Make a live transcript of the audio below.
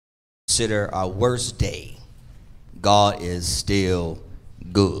consider our worst day, God is still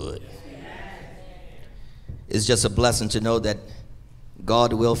good. It's just a blessing to know that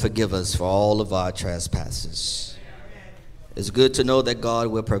God will forgive us for all of our trespasses. It's good to know that God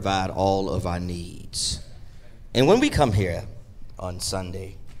will provide all of our needs. And when we come here on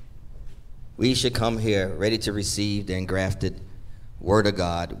Sunday, we should come here ready to receive the engrafted Word of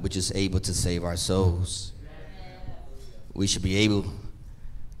God, which is able to save our souls. We should be able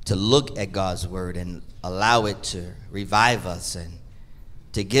to look at God's Word and allow it to revive us and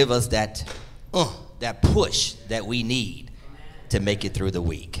to give us that push that we need to make it through the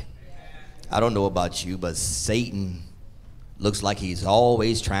week. I don't know about you, but Satan looks like he's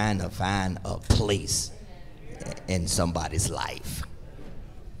always trying to find a place in somebody's life.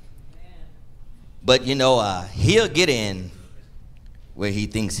 But you know, he'll get in where he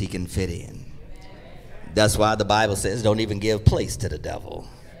thinks he can fit in. That's why the Bible says don't even give place to the devil.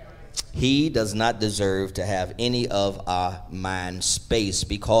 He does not deserve to have any of our mind space,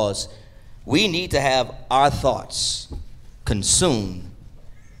 because we need to have our thoughts consumed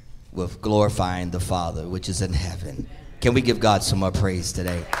with glorifying the Father which is in heaven. Can we give God some more praise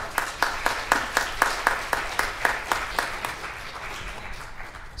today?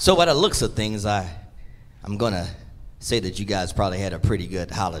 So by the looks of things, I'm going to say that you guys probably had a pretty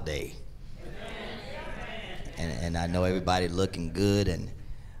good holiday. And I know everybody looking good and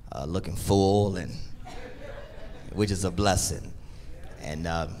looking full, and which is a blessing. And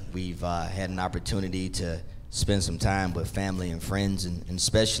we've had an opportunity to spend some time with family and friends, and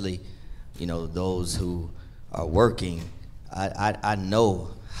especially, you know, those who are working. I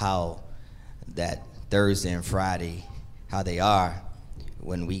know how that Thursday and Friday, how they are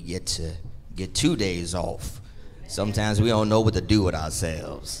when we get to get 2 days off. Sometimes we don't know what to do with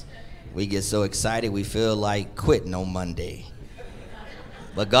ourselves. We get so excited we feel like quitting on Monday.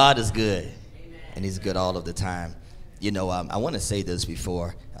 But God is good, and he's good all of the time. You know, I want to say this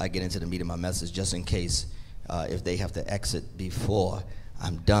before I get into the meat of my message, just in case if they have to exit before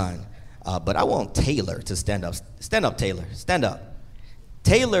I'm done. But I want Taylor to stand up. Stand up, Taylor. Stand up.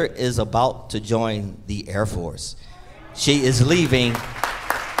 Taylor is about to join the Air Force. She is leaving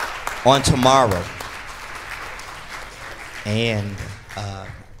on tomorrow. And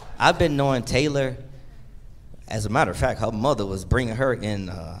I've been knowing Taylor. As a matter of fact, her mother was bringing her in,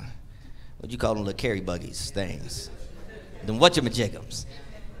 what you call them, little carry buggies things. Them whatchamajiggums.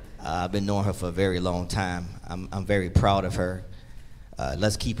 I've been knowing her for a very long time. I'm very proud of her.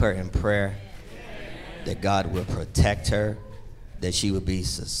 Let's keep her in prayer, that God will protect her, that she will be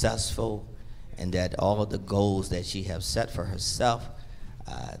successful, and that all of the goals that she has set for herself,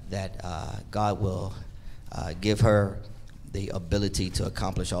 that God will give her the ability to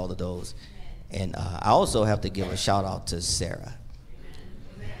accomplish all of those. And I also have to give a shout out to Sarah,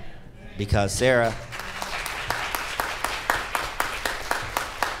 because Sarah,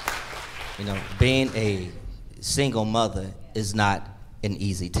 you know, being a single mother is not an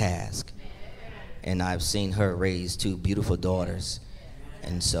easy task. And I've seen her raise 2 beautiful daughters.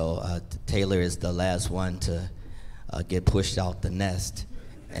 And so Taylor is the last one to get pushed out the nest.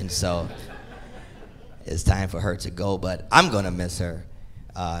 And so it's time for her to go, but I'm going to miss her.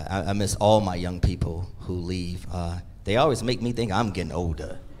 I miss all my young people who leave. They always make me think I'm getting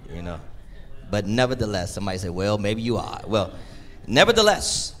older, you know. But nevertheless, somebody say, well, maybe you are. Well,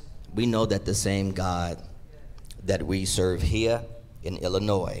 nevertheless, we know that the same God that we serve here in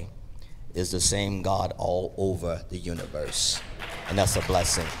Illinois is the same God all over the universe. And that's a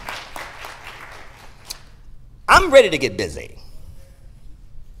blessing. I'm ready to get busy.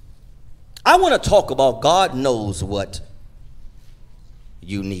 I want to talk about God knows what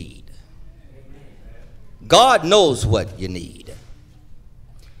you need. God knows what you need.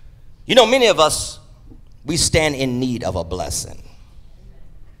 You know, many of us, we stand in need of a blessing.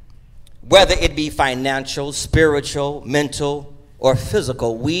 Whether it be financial, spiritual, mental, or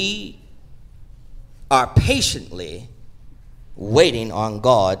physical, we are patiently waiting on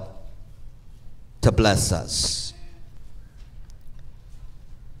God to bless us.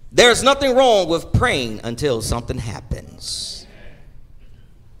 There's nothing wrong with praying until something happens.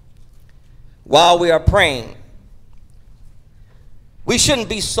 While we are praying, we shouldn't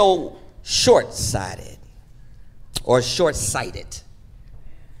be so short-sighted or short-sighted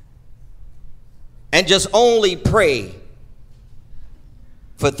and just only pray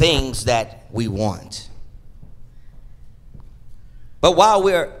for things that we want. But while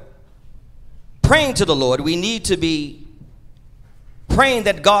we're praying to the Lord, we need to be praying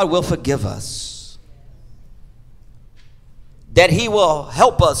that God will forgive us, that he will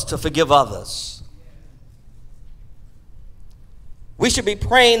help us to forgive others. We should be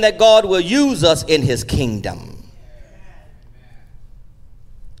praying that God will use us in his kingdom.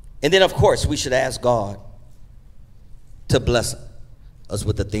 And then, of course, we should ask God to bless us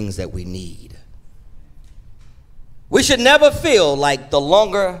with the things that we need. We should never feel like the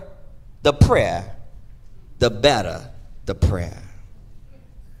longer the prayer, the better the prayer.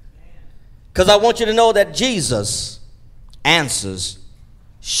 Because I want you to know that Jesus answers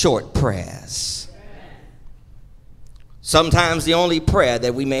short prayers. Sometimes the only prayer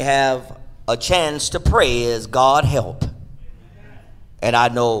that we may have a chance to pray is, God help. And I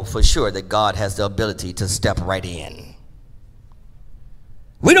know for sure that God has the ability to step right in.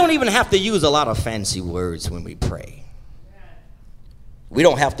 We don't even have to use a lot of fancy words when we pray. We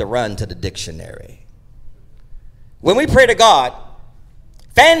don't have to run to the dictionary. When we pray to God,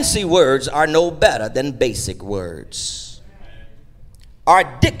 fancy words are no better than basic words.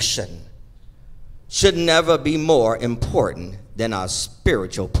 Our diction should never be more important than our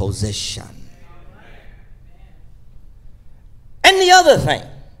spiritual position. And the other thing,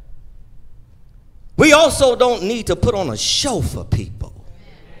 we also don't need to put on a show for people.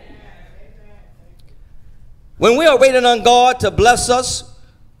 When we are waiting on God to bless us,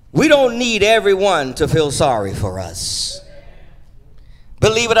 we don't need everyone to feel sorry for us.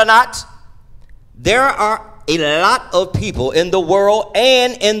 Believe it or not, there are a lot of people in the world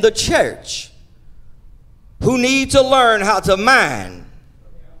and in the church who need to learn how to mind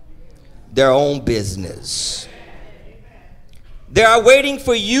their own business. They are waiting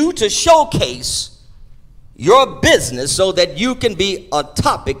for you to showcase your business so that you can be a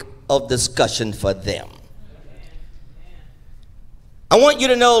topic of discussion for them. I want you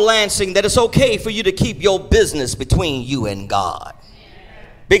to know, Lansing, that it's okay for you to keep your business between you and God.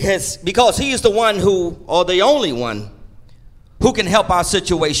 Because he is the one who, or the only one, who can help our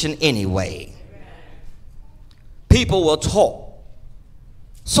situation anyway. People will talk,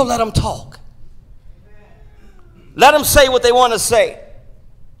 so let them talk. Let them say what they want to say.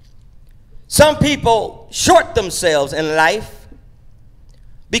 Some people short themselves in life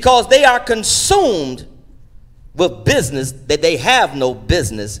because they are consumed with business that they have no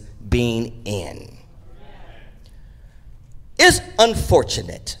business being in. It's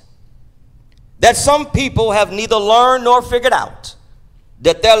unfortunate that some people have neither learned nor figured out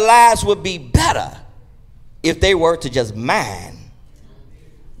that their lives would be better if they were to just mind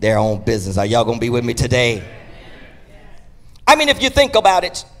their own business. Are y'all going to be with me today? I mean, if you think about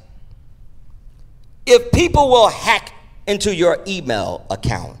it, if people will hack into your email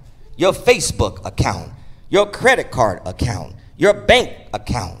account, your Facebook account, your credit card account, your bank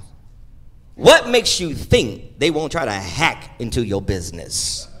account, what makes you think they won't try to hack into your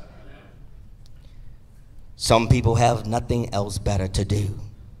business? Some people have nothing else better to do.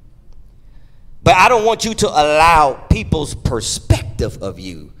 But I don't want you to allow people's perspective of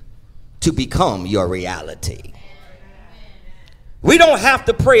you to become your reality. We don't have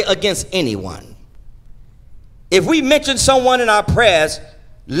to pray against anyone. If we mention someone in our prayers,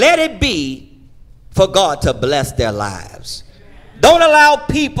 let it be for God to bless their lives. Don't allow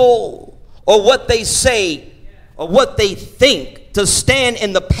people or what they say or what they think to stand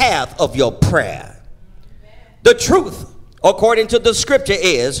in the path of your prayer. The truth, according to the scripture,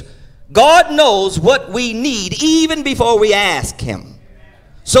 is God knows what we need even before we ask him.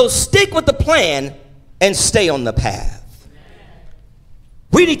 So stick with the plan and stay on the path.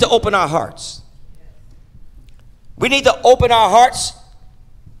 We need to open our hearts. We need to open our hearts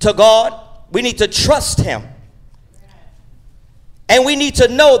to God. We need to trust him. And we need to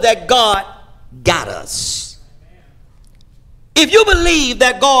know that God got us. If you believe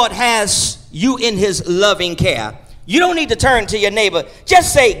that God has you in his loving care, you don't need to turn to your neighbor.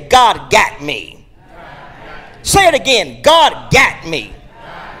 Just say, God got me. Say it again. God got me.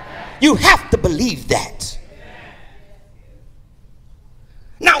 You have to believe that.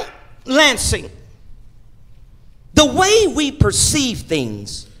 Now, Lansing, the way we perceive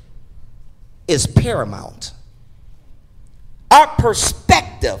things is paramount. Our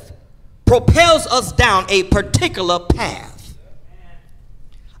perspective propels us down a particular path.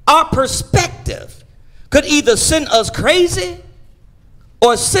 Our perspective could either send us crazy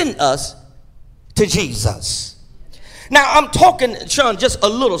or send us to Jesus. Now, I'm talking, Sean, just a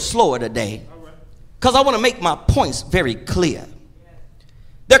little slower today because I want to make my points very clear.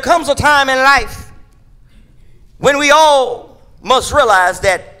 There comes a time in life when we all must realize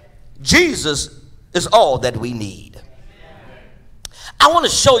that Jesus is all that we need. I want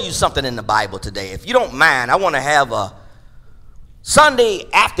to show you something in the Bible today. If you don't mind, I want to have a Sunday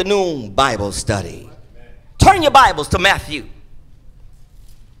afternoon Bible study. Turn your Bibles to Matthew,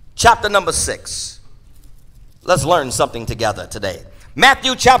 chapter number 6. Let's learn something together today.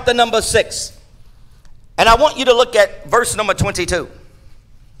 Matthew chapter number 6. And I want you to look at verse number 22.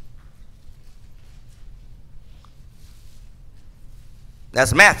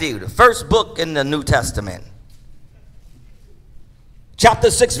 That's Matthew, the first book in the New Testament.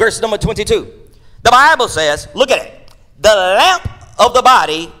 Chapter 6, verse number 22. The Bible says, look at it. The lamp of the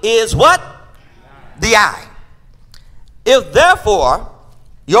body is what? The eye. If therefore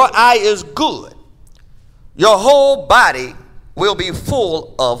your eye is good, your whole body will be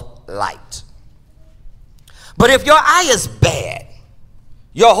full of light. But if your eye is bad,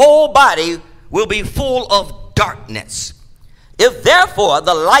 your whole body will be full of darkness. If therefore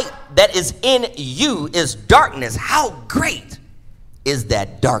the light that is in you is darkness, how great is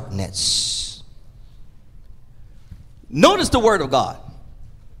that darkness? Notice the word of God.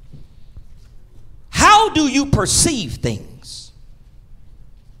 How do you perceive things?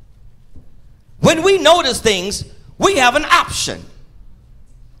 When we notice things, we have an option.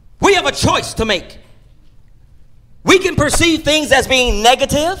 We have a choice to make. We can perceive things as being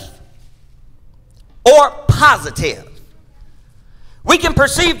negative or positive. We can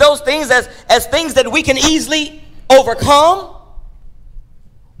perceive those things as things that we can easily overcome,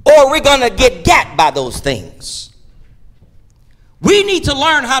 or we're going to get got by those things. We need to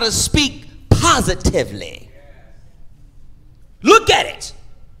learn how to speak positively. Look at it.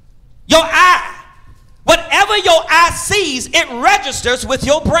 Your eye. Whatever your eye sees, it registers with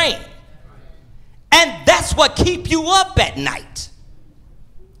your brain. And that's what keeps you up at night.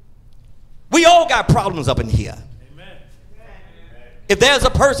 We all got problems up in here. Amen. If there's a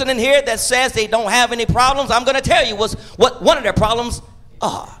person in here that says they don't have any problems, I'm going to tell you what one of their problems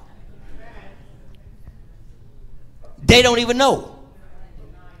are. They don't even know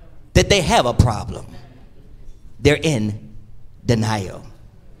that they have a problem. They're in denial.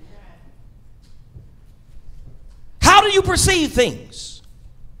 How do you perceive things?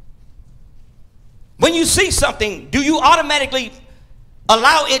 When you see something, do you automatically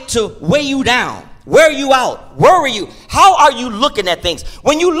allow it to weigh you down, wear you out, worry you? How are you looking at things?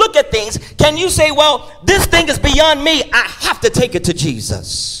 When you look at things, can you say, well, this thing is beyond me, I have to take it to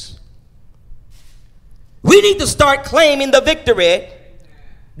Jesus? We need to start claiming the victory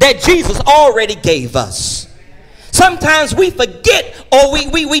that Jesus already gave us. Sometimes we forget, or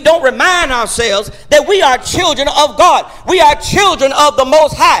we don't remind ourselves that we are children of God. We are children of the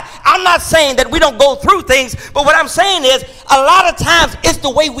Most High. I'm not saying that we don't go through things, but what I'm saying is a lot of times it's the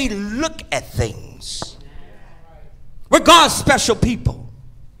way we look at things. We're God's special people.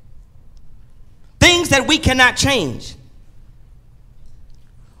 Things that we cannot change.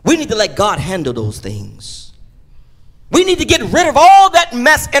 We need to let God handle those things. We need to get rid of all that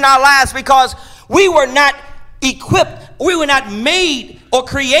mess in our lives because we were not equipped, we were not made or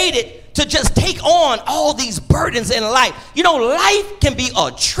created to just take on all these burdens in life. You know, life can be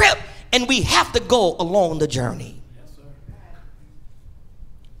a trip and we have to go along the journey. Yes, sir.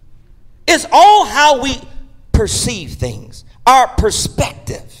 It's all how we perceive things, our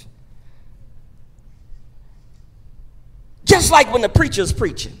perspective. Just like when the preacher's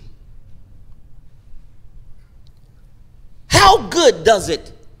preaching. How good does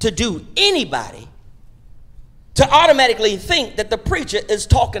it to do anybody to automatically think that the preacher is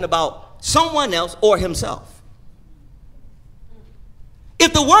talking about someone else or himself?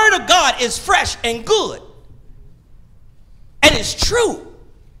 If the word of God is fresh and good and it's true,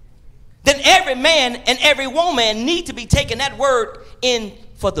 then every man and every woman need to be taking that word in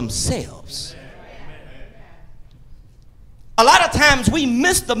for themselves. A lot of times we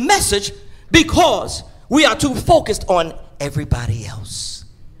miss the message because we are too focused on everybody else.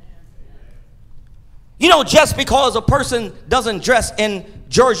 You know, just because a person doesn't dress in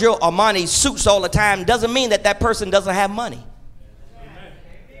Giorgio Armani suits all the time doesn't mean that that person doesn't have money.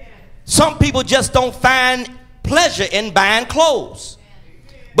 Amen. Some people just don't find pleasure in buying clothes.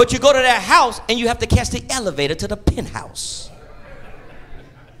 But you go to their house and you have to catch the elevator to the penthouse.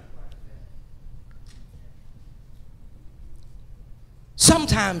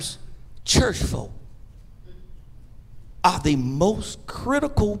 Sometimes church folk are the most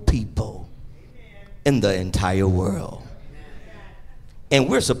critical people in the entire world. And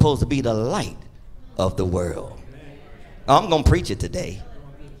we're supposed to be the light of the world. I'm going to preach it today.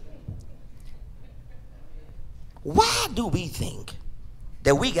 Why do we think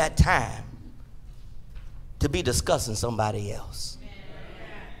that we got time to be discussing somebody else?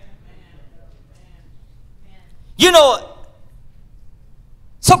 You know,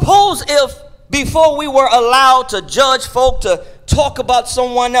 suppose if before we were allowed to judge folk, to talk about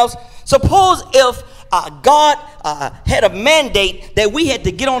someone else, suppose if God had a mandate that we had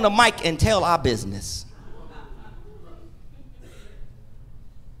to get on the mic and tell our business.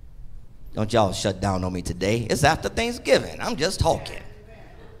 Don't y'all shut down on me today. It's after Thanksgiving. I'm just talking.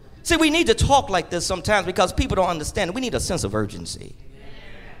 See, we need to talk like this sometimes because people don't understand. We need a sense of urgency.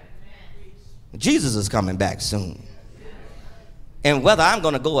 Jesus is coming back soon. And whether I'm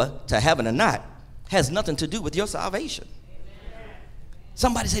going to go to heaven or not has nothing to do with your salvation.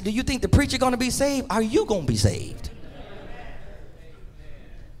 Somebody said, do you think the preacher going to be saved? Are you going to be saved?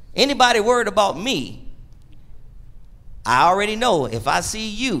 Anybody worried about me, I already know if I see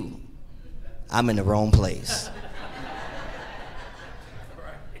you, I'm in the wrong place.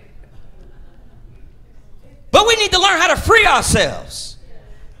 But we need to learn how to free ourselves.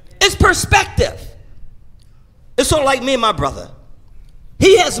 It's perspective. It's sort of like me and my brother.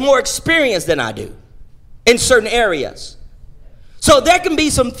 He has more experience than I do in certain areas. So there can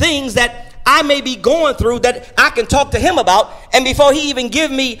be some things that I may be going through that I can talk to him about, and before he even give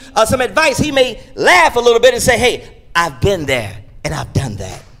me some advice, he may laugh a little bit and say, hey, I've been there and I've done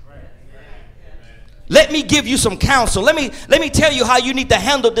that. Let me give you some counsel. Let me tell you how you need to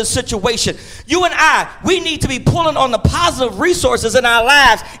handle this situation. You and I, we need to be pulling on the positive resources in our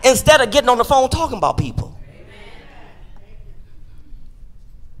lives instead of getting on the phone talking about people.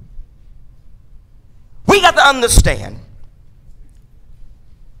 We got to understand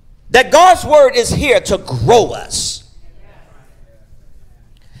that God's word is here to grow us.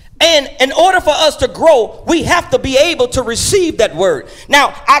 And in order for us to grow, we have to be able to receive that word.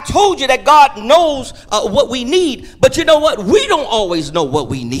 Now, I told you that God knows what we need, but you know what? We don't always know what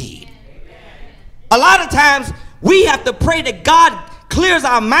we need. A lot of times, we have to pray that God clears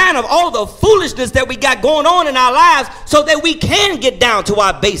our mind of all the foolishness that we got going on in our lives so that we can get down to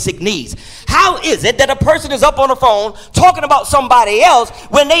our basic needs. How is it that a person is up on the phone talking about somebody else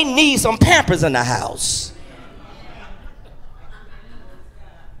when they need some Pampers in the house?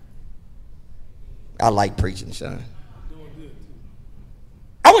 I like preaching, son.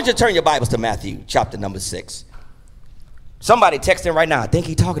 I want you to turn your Bibles to Matthew chapter number 6. Somebody texting right now. I think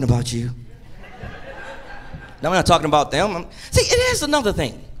he's talking about you. No, I'm not talking about them. See, it is another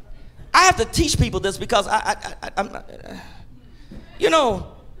thing. I have to teach people this because I'm not, you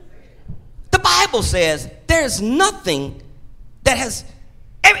know, the Bible says there's nothing that has,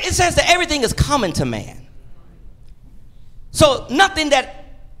 it says that everything is common to man. So nothing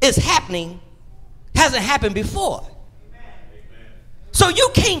that is happening hasn't happened before. So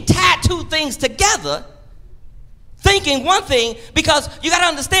you can't tie two things together thinking one thing, because you got to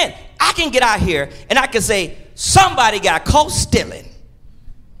understand, I can get out here and I can say somebody got caught stealing.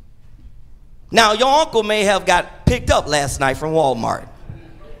 Now your uncle may have got picked up last night from Walmart,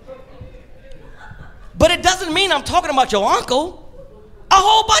 but it doesn't mean I'm talking about your uncle. A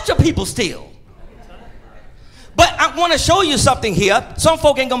whole bunch of people steal. But I want to show you something here. Some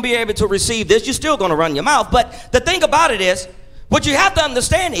folk ain't going to be able to receive this. You're still going to run your mouth. But the thing about it is, what you have to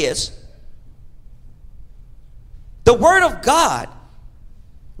understand is, the word of God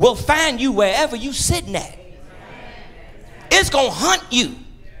will find you wherever you sitting at. It's going to hunt you.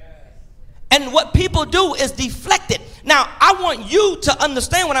 And what people do is deflect it. Now, I want you to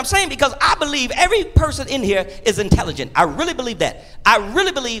understand what I'm saying, because I believe every person in here is intelligent. I really believe that. I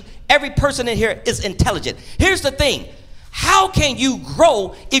really believe every person in here is intelligent. Here's the thing. How can you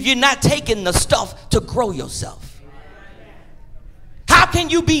grow if you're not taking the stuff to grow yourself? How can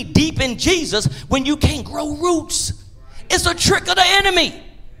you be deep in Jesus when you can't grow roots? It's a trick of the enemy.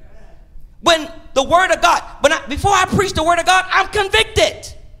 When the word of God, before I preach the word of God, I'm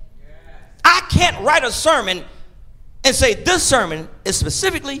convicted. I can't write a sermon and say this sermon is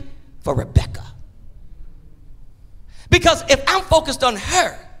specifically for Rebecca. Because if I'm focused on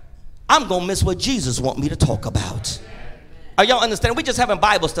her, I'm going to miss what Jesus wants me to talk about. Are y'all understand? We just having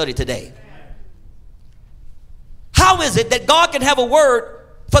Bible study today. How is it that God can have a word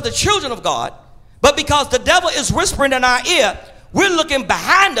for the children of God, but because the devil is whispering in our ear, we're looking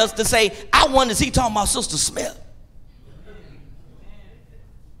behind us to say, I wonder, is he talking about Sister Smith?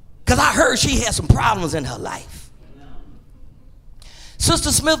 Because I heard she had some problems in her life.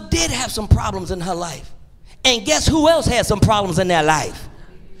 Sister Smith did have some problems in her life. And guess who else had some problems in their life?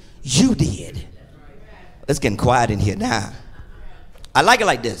 You did. It's getting quiet in here now. I like it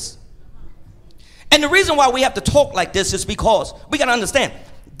like this. And the reason why we have to talk like this is because we got to understand,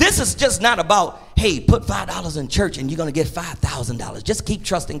 this is just not about, hey, put $5 in church and you're going to get $5,000. Just keep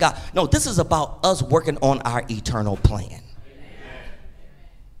trusting God. No, this is about us working on our eternal plan.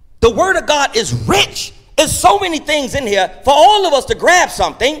 The word of God is rich. There's so many things in here for all of us to grab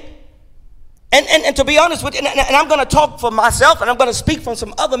something. And to be honest with you, and I'm going to talk for myself, and I'm going to speak from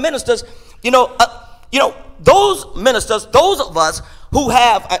some other ministers. Those ministers, those of us who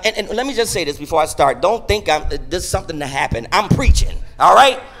have, and let me just say this before I start. Don't think this is something to happen. I'm preaching, all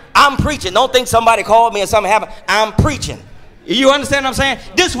right? I'm preaching. Don't think somebody called me and something happened. I'm preaching. You understand what I'm saying?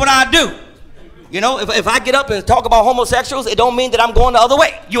 This is what I do. You know, if I get up and talk about homosexuals, it don't mean that I'm going the other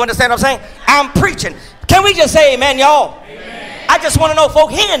way. You understand what I'm saying? I'm preaching. Can we just say amen, y'all? Amen. I just want to know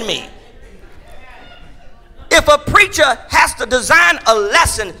folk hearing me. If a preacher has to design a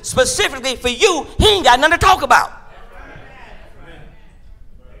lesson specifically for you, he ain't got nothing to talk about.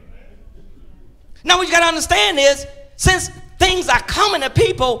 Now what you got to understand is, since things are coming to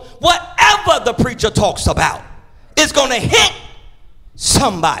people, whatever the preacher talks about is going to hit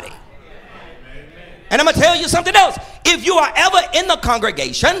somebody. And I'm going to tell you something else. If you are ever in the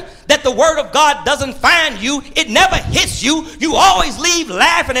congregation that the word of God doesn't find you, it never hits you, you always leave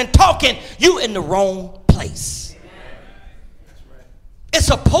laughing and talking, you in the wrong place. It's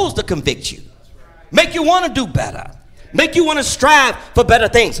supposed to convict you, make you want to do better, make you want to strive for better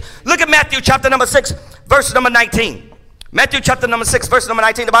things. Look at Matthew chapter number 6, verse number 19. Matthew chapter number 6, verse number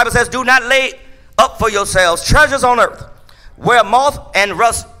 19. The Bible says, do not lay up for yourselves treasures on earth, where moth and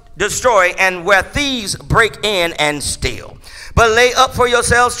rust destroy, and where thieves break in and steal. But lay up for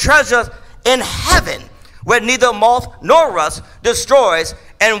yourselves treasures in heaven, where neither moth nor rust destroys,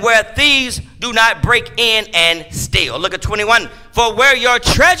 and where thieves do not break in and steal. Look at 21. For where your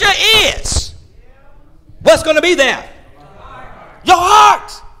treasure is, what's going to be there? Your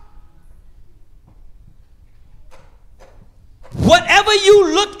heart. Whatever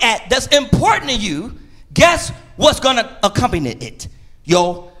you look at that's important to you, guess what's going to accompany it?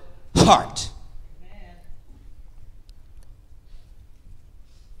 Your heart.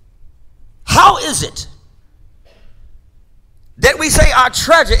 How is it that we say our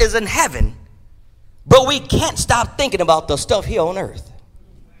treasure is in heaven, but we can't stop thinking about the stuff here on earth?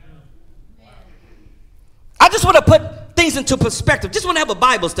 I just want to put things into perspective. Just want to have a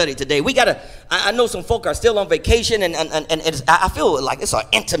Bible study today. I know some folk are still on vacation, and I feel like it's an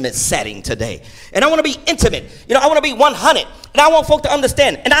intimate setting today. And I want to be intimate. You know, I want to be 100. And I want folk to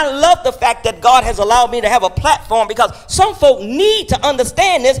understand. And I love the fact that God has allowed me to have a platform, because some folk need to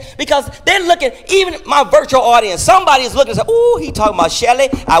understand this, because they're looking, even my virtual audience, somebody is looking and saying, ooh, he talking about Shelley.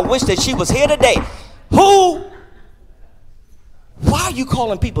 I wish that she was here today. Why are you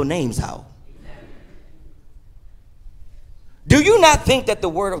calling people names out? Do you not think that the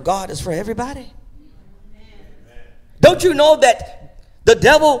word of God is for everybody? Don't you know that the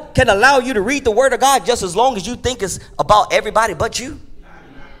devil can allow you to read the word of God just as long as you think it's about everybody but you?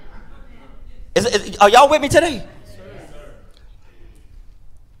 Are y'all with me today?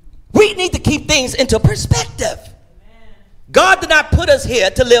 We need to keep things into perspective. God did not put us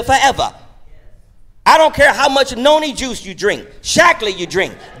here to live forever. I don't care how much noni juice you drink, Shackley you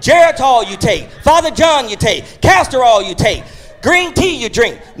drink, Geritol you take, Father John you take, castor oil you take, green tea you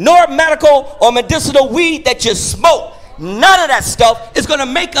drink, nor medical or medicinal weed that you smoke. None of that stuff is going to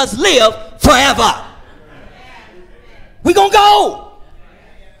make us live forever. We're going to go.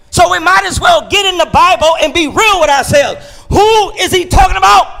 So we might as well get in the Bible and be real with ourselves. Who is he talking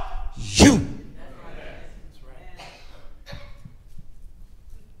about? You.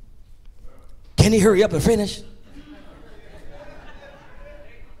 Can he hurry up and finish?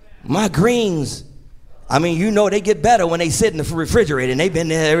 My greens, I mean, you know they get better when they sit in the refrigerator, and they've been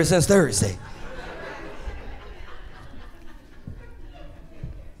there ever since Thursday.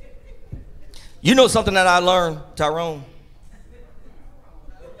 You know something that I learned, Tyrone?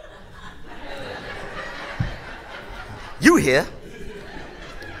 You here.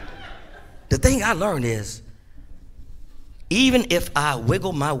 The thing I learned is, even if I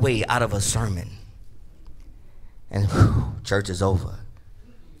wiggle my way out of a sermon and church is over,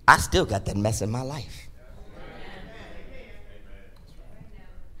 I still got that mess in my life.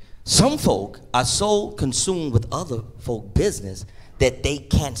 Some folk are so consumed with other folk business that they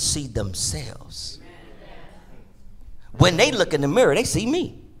can't see themselves. When they look in the mirror, they see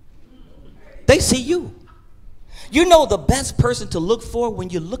me. They see you. You know the best person to look for when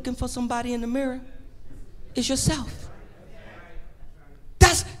you're looking for somebody in the mirror is yourself.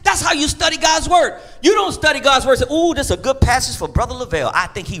 That's how you study God's word. You don't study God's word and say, ooh, this is a good passage for Brother Levell. I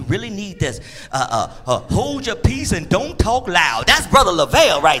think he really needs this. Hold your peace and don't talk loud. That's Brother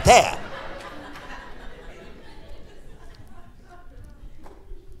Levell right there.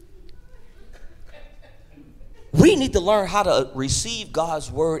 We need to learn how to receive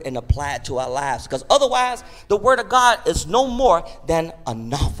God's word and apply it to our lives, because otherwise the word of God is no more than a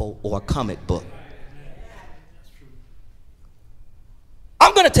novel or a comic book.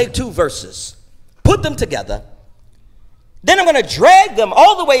 I'm going to take two verses, put them together, then I'm going to drag them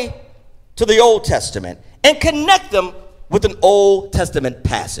all the way to the Old Testament and connect them with an Old Testament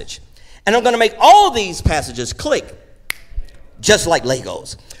passage. And I'm going to make all these passages click just like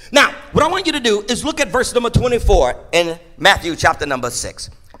Legos. Now, what I want you to do is look at verse number 24 in Matthew chapter number 6.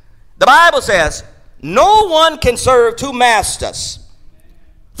 The Bible says, no one can serve two masters,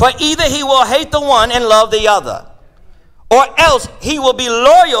 for either he will hate the one and love the other, or else he will be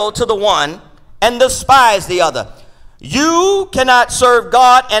loyal to the one and despise the other. You cannot serve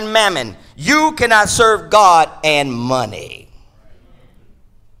God and mammon. You cannot serve God and money.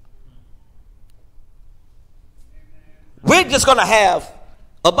 We're just going to have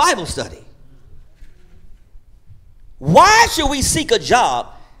a Bible study. Why should we seek a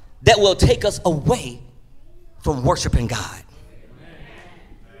job that will take us away from worshiping God?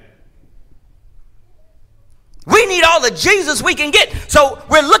 We need all the Jesus we can get. So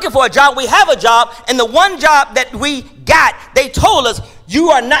we're looking for a job. We have a job. And the one job that we got, they told us, you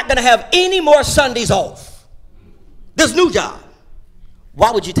are not going to have any more Sundays off. This new job.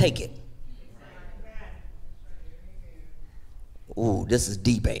 Why would you take it? Ooh, this is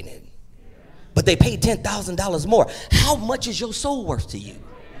deep, ain't it? But they paid $10,000 more. How much is your soul worth to you?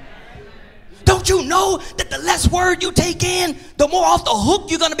 Don't you know that the less word you take in, the more off the hook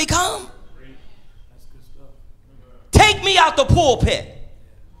you're going to become? Take me out the pulpit.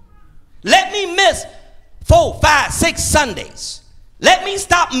 Let me miss 4, 5, 6 Sundays. Let me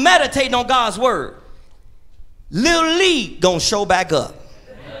stop meditating on God's word. Lil Lee gonna show back up.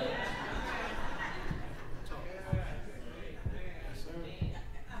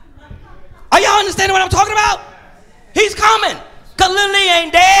 Are y'all understanding what I'm talking about? He's coming. Because Lil Lee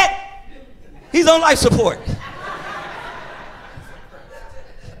ain't dead. He's on life support.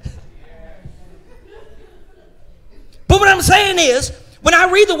 But what I'm saying is, when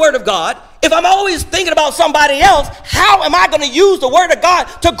I read the word of God, if I'm always thinking about somebody else, how am I going to use the word of God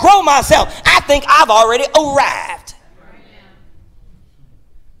to grow myself? I think I've already arrived.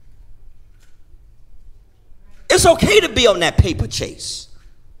 It's okay to be on that paper chase.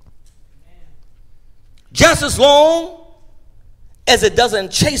 Just as long as it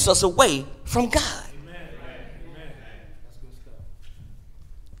doesn't chase us away from God.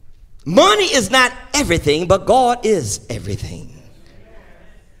 Money is not everything, but God is everything.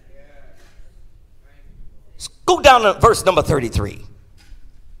 Let's go down to verse number 33.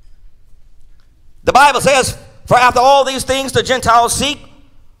 The Bible says, for after all these things the Gentiles seek,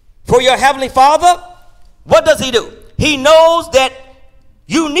 for your heavenly Father, what does he do? He knows that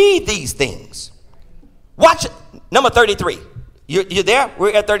you need these things. Watch number 33. You're there?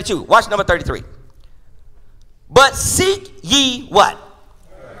 We're at 32. Watch number 33. But seek ye what?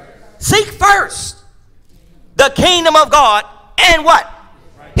 Seek first the kingdom of God and what?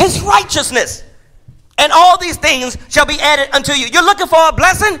 His righteousness. And all these things shall be added unto you. You're looking for a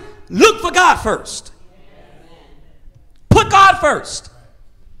blessing? Look for God first. Put God first.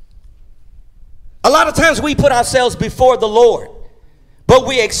 A lot of times we put ourselves before the Lord, but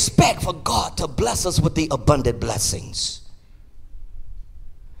we expect for God to bless us with the abundant blessings.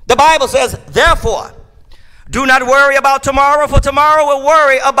 The Bible says, therefore, do not worry about tomorrow, for tomorrow will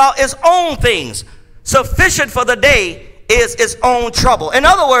worry about its own things. Sufficient for the day is its own trouble. In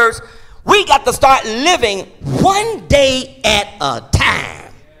other words, we got to start living one day at a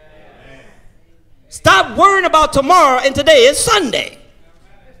time. Stop worrying about tomorrow, and today is Sunday.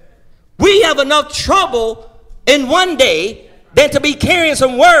 We have enough trouble in one day than to be carrying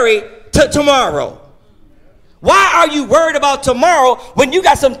some worry to tomorrow. Why are you worried about tomorrow when you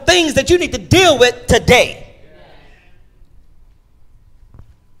got some things that you need to deal with today?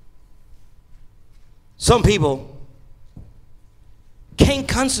 Some people can't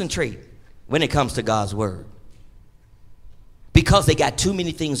concentrate when it comes to God's word because they got too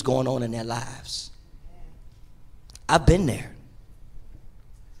many things going on in their lives. I've been there.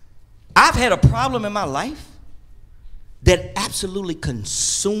 I've had a problem in my life that absolutely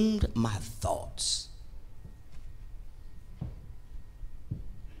consumed my thoughts.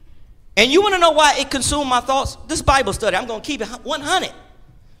 And you want to know why it consumed my thoughts? This Bible study, I'm going to keep it 100.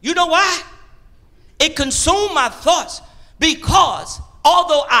 You know why? It consumed my thoughts because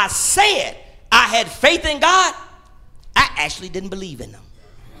although I said I had faith in God, I actually didn't believe in him.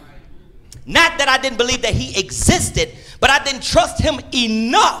 Not that I didn't believe that he existed, but I didn't trust him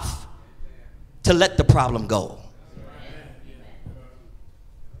enough to let the problem go.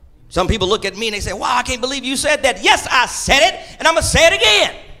 Some people look at me and they say, wow, I can't believe you said that. Yes, I said it, and I'm going to say it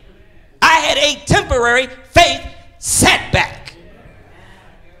again. I had a temporary faith setback.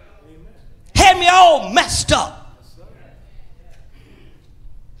 Had me all messed up.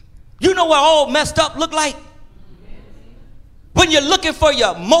 You know what all messed up look like? When you're looking for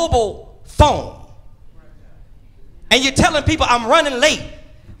your mobile phone and you're telling people I'm running late.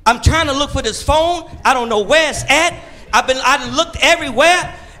 I'm trying to look for this phone. I don't know where it's at. I looked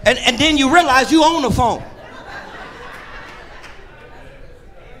everywhere, and then you realize you own the phone.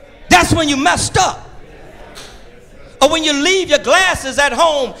 That's when you messed up. Or when you leave your glasses at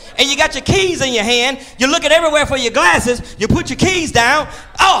home and you got your keys in your hand, you look at everywhere for your glasses, you put your keys down.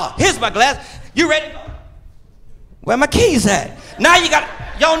 Oh, here's my glass. You ready to go? Where my keys at? Now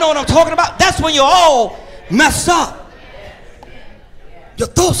y'all know what I'm talking about? That's when you're all messed up. Your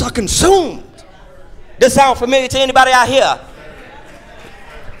thoughts are consumed. This sound familiar to anybody out here?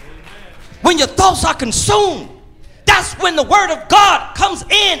 When your thoughts are consumed, that's when the word of God comes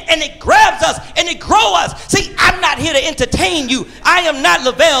in and it grabs us and it grows us. See, I'm not here to entertain you. I am not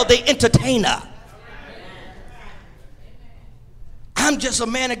Levell, the entertainer. I'm just a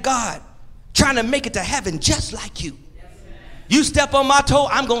man of God trying to make it to heaven just like you. You step on my toe,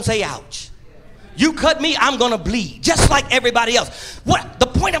 I'm going to say ouch. You cut me, I'm going to bleed just like everybody else. What the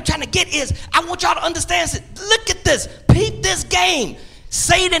point I'm trying to get is, I want y'all to understand this. Look at this. Peep this game.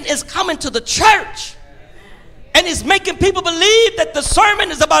 Satan is coming to the church. And he's making people believe that the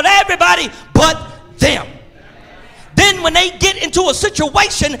sermon is about everybody but them. Then when they get into a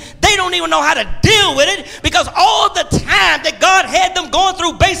situation, they don't even know how to deal with it, because all the time that God had them going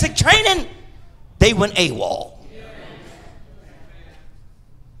through basic training, they went AWOL.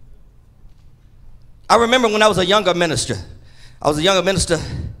 I remember when I was a younger minister. I was a younger minister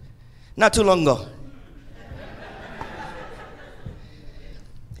not too long ago.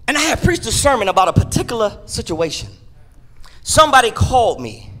 And I had preached a sermon about a particular situation. Somebody called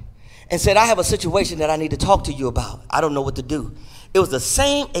me and said, I have a situation that I need to talk to you about. I don't know what to do. It was the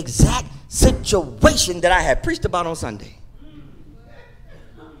same exact situation that I had preached about on Sunday.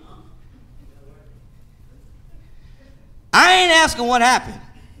 I ain't asking what happened,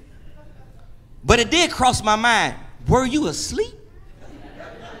 but it did cross my mind. Were you asleep?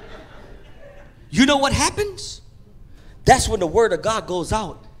 You know what happens? That's when the word of God goes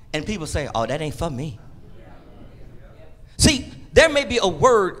out and people say, oh, that ain't for me. See, there may be a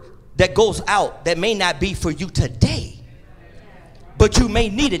word that goes out that may not be for you today, but you may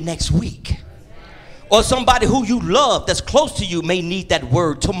need it next week. Or somebody who you love that's close to you may need that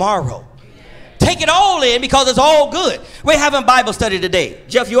word tomorrow. Take it all in, because it's all good. We're having Bible study today.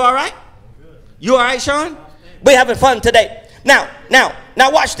 Jeff, you all right? You all right, Sean? We're having fun today. Now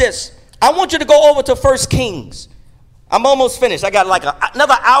watch this. I want you to go over to 1 Kings. I'm almost finished. I got like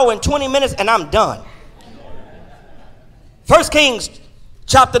another hour and 20 minutes and I'm done. 1 Kings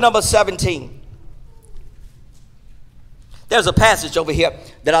chapter number 17. There's a passage over here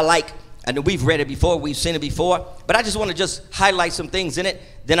that I like, and we've read it before, we've seen it before, but I just want to just highlight some things in it.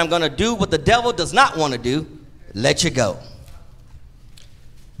 Then I'm going to do what the devil does not want to do, let you go.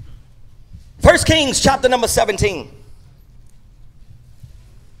 1 Kings chapter number 17.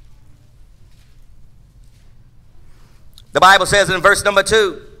 The Bible says in verse number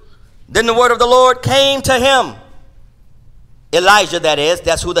 2, then the word of the Lord came to him, Elijah that is,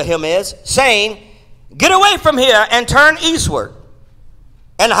 that's who the him is, saying, get away from here and turn eastward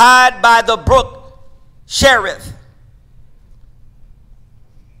and hide by the brook Cherith,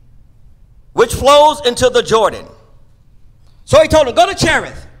 which flows into the Jordan. So he told him, go to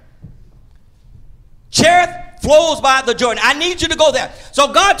Cherith. Cherith flows by the Jordan. I need you to go there.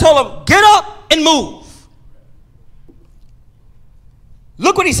 So God told him, get up and move.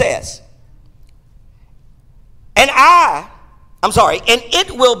 Look what he says. And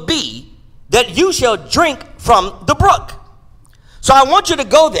it will be that you shall drink from the brook. So I want you to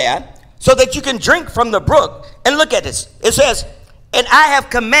go there so that you can drink from the brook. And look at this. It says, and I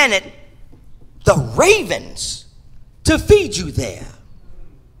have commanded the ravens to feed you there.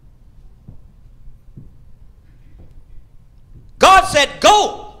 God said,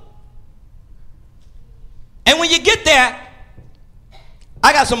 go. And when you get there,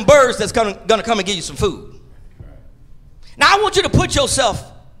 I got some birds that's gonna come and give you some food. Now I want you to put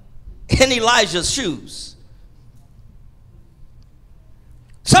yourself in Elijah's shoes.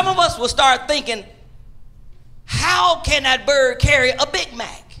 Some of us will start thinking, how can that bird carry a Big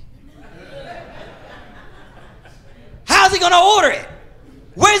Mac? How's he going to order it?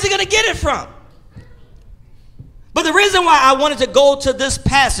 Where's he going to get it from? But the reason why I wanted to go to this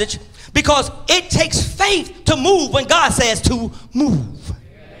passage, because it takes faith to move when God says to move.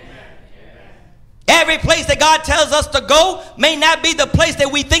 Every place that God tells us to go may not be the place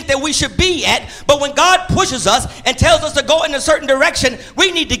that we think that we should be at, but when God pushes us and tells us to go in a certain direction,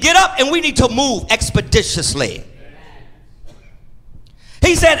 we need to get up and we need to move expeditiously.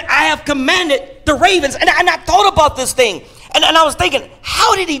 He said, I have commanded the ravens. And I thought about this thing. And I was thinking,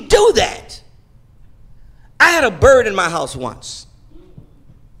 how did he do that? I had a bird in my house once.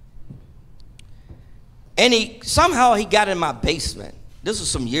 And somehow he got in my basement. This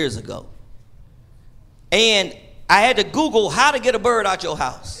was some years ago. And I had to Google how to get a bird out your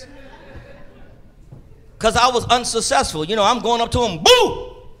house. Because I was unsuccessful. You know, I'm going up to him,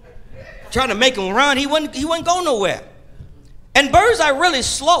 boo! Trying to make him run. He wouldn't go nowhere. And birds are really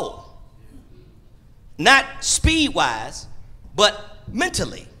slow. Not speed-wise, but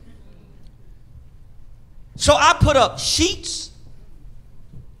mentally. So I put up sheets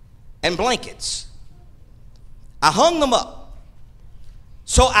and blankets. I hung them up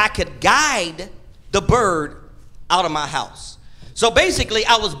so I could guide the bird out of my house. So basically,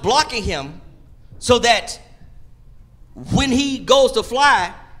 I was blocking him so that when he goes to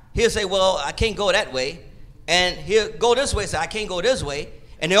fly, he'll say, well, I can't go that way. And he'll go this way, say, I can't go this way.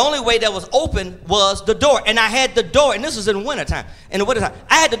 And the only way that was open was the door. And I had the door, and this is in wintertime. In the wintertime,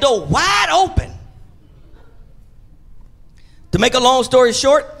 I had the door wide open. To make a long story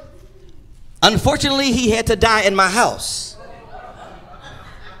short, unfortunately, he had to die in my house.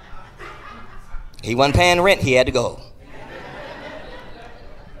 He wasn't paying rent, he had to go.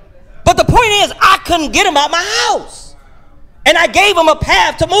 But the point is, I couldn't get him out my house. And I gave him a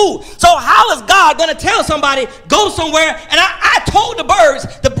path to move. So how is God going to tell somebody, go somewhere, and I told the birds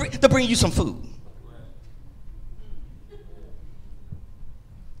to bring you some food?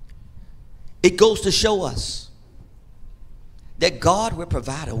 It goes to show us that God will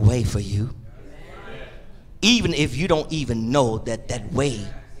provide a way for you, even if you don't even know that that way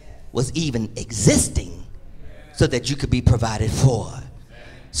was even existing, so that you could be provided for.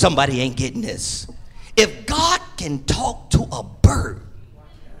 Somebody ain't getting this. If God can talk to a bird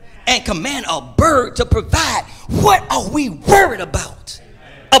and command a bird to provide, what are we worried about?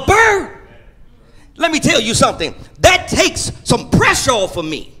 A bird. Let me tell you something. That takes some pressure off of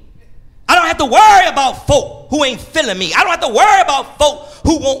me. I don't have to worry about folk who ain't feeling me. I don't have to worry about folk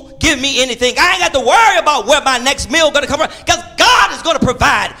who won't give me anything. I ain't got to worry about where my next meal is going to come from, because God is going to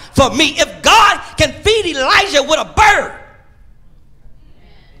provide for me. If God can feed Elijah with a bird.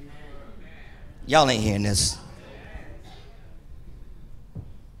 Y'all ain't hearing this.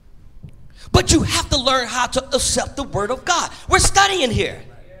 But you have to learn how to accept the word of God. We're studying here.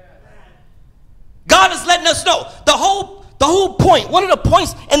 God is letting us know the whole point, one of the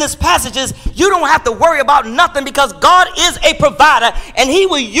points in this passage is you don't have to worry about nothing, because God is a provider, and he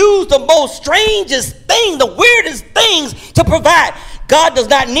will use the most strangest thing, the weirdest things to provide. God does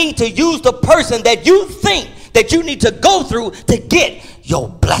not need to use the person that you think that you need to go through to get your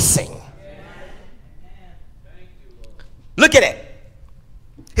blessing. Look at it.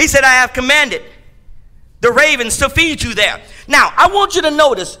 He said, I have commanded the ravens to feed you there. Now, I want you to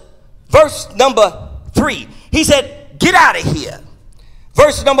notice verse number 3. He said, get out of here.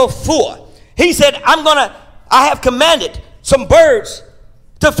 Verse number 4. He said, I have commanded some birds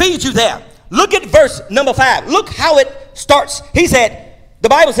to feed you there. Look at verse number 5. Look how it starts. He said, the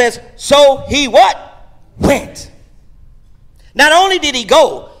Bible says, so he what? Went. Not only did he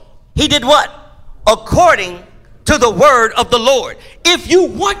go, he did what? According to the word of the Lord. If you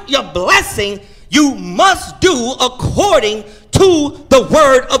want your blessing, you must do according to the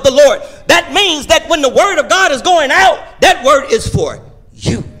word of the Lord. That means that when the word of God is going out, that word is for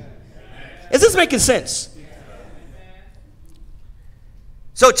you. Is this making sense?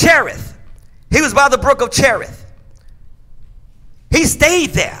 So Cherith, he was by the brook of Cherith. He stayed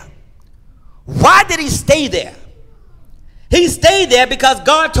there. Why did he stay there? He stayed there because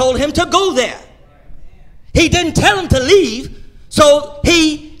God told him to go there. He didn't tell him to leave, so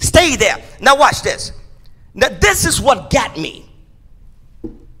he stayed there. Now watch this. Now this is what got me.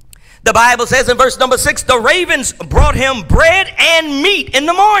 The Bible says in verse number 6, the ravens brought him bread and meat in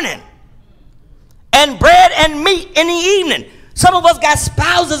the morning, and bread and meat in the evening. Some of us got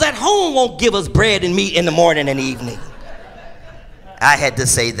spouses at home won't give us bread and meat in the morning and evening. I had to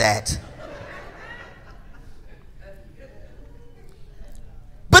say that.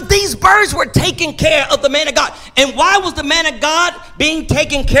 But these birds were taking care of the man of God. And why was the man of God being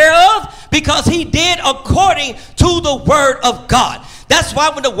taken care of? Because he did according to the word of God. That's why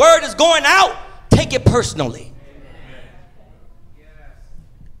when the word is going out, take it personally.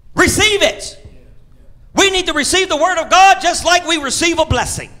 Receive it. We need to receive the word of God just like we receive a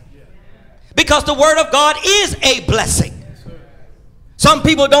blessing. Because the word of God is a blessing. Some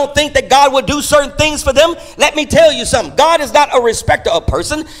people don't think that God will do certain things for them. Let me tell you something. God is not a respecter of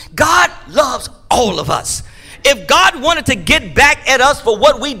person. God loves all of us. If God wanted to get back at us for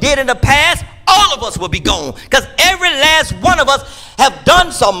what we did in the past, all of us would be gone. Because every last one of us have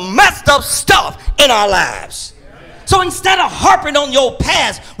done some messed up stuff in our lives. So instead of harping on your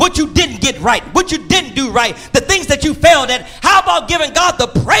past, what you didn't get right, what you didn't didn't do right, the things that you failed at. How about giving God the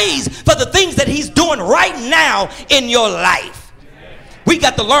praise for the things that he's doing right now in your life? We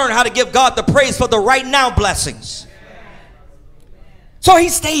got to learn how to give God the praise for the right now blessings. So he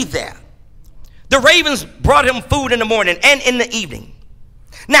stayed there. The ravens brought him food in the morning and in the evening.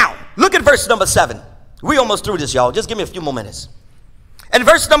 Now, look at verse number 7. We almost through this, y'all. Just give me a few more minutes. And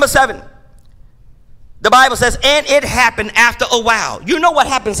verse number 7, the Bible says, and it happened after a while. You know what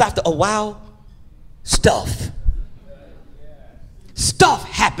happens after a while? Stuff. Stuff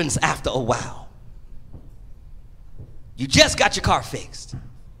happens after a while. You just got your car fixed.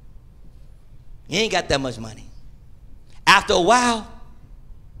 You ain't got that much money. After a while,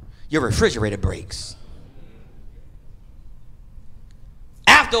 your refrigerator breaks.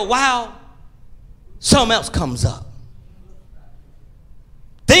 After a while, something else comes up.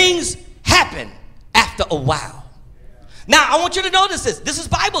 Things happen after a while. Now, I want you to notice this. This is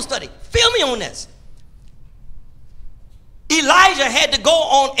Bible study. Feel me on this. Elijah had to go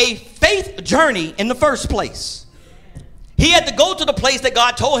on a faith journey in the first place. He had to go to the place that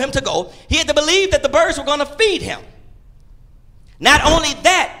God told him to go. He had to believe that the birds were going to feed him. Not only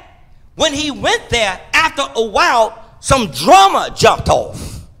that, when he went there, after a while, some drama jumped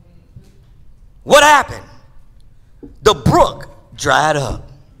off. What happened? The brook dried up.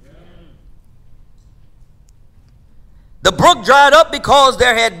 The brook dried up because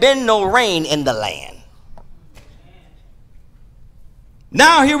there had been no rain in the land.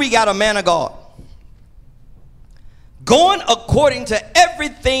 Now here we got a man of God going according to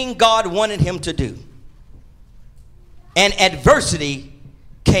everything God wanted him to do. And adversity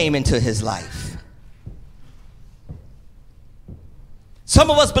came into his life. Some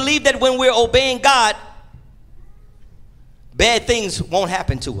of us believe that when we're obeying God, bad things won't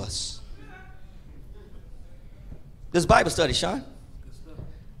happen to us. This Bible study, Sean.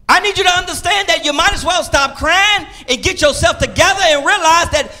 I need you to understand that you might as well stop crying and get yourself together and realize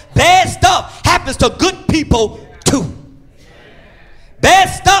that bad stuff happens to good people too. Bad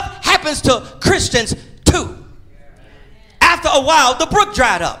stuff happens to Christians too. After a while, the brook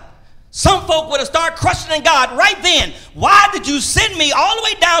dried up. Some folk would have started questioning God right then. Why did you send me all the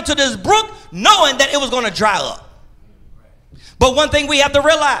way down to this brook knowing that it was going to dry up? But one thing we have to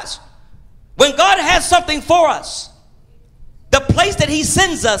realize, when God has something for us, the place that he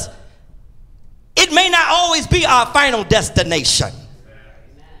sends us, it may not always be our final destination.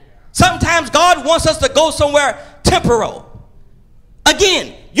 Sometimes God wants us to go somewhere temporal.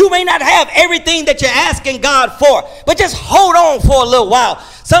 Again, you may not have everything that you're asking God for, but just hold on for a little while.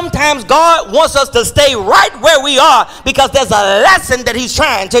 Sometimes God wants us to stay right where we are because there's a lesson that he's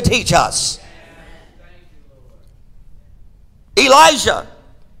trying to teach us. Elijah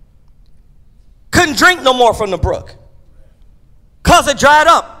couldn't drink no more from the brook because it dried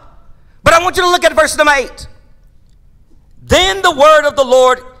up. But I want you to look at verse number 8. Then the word of the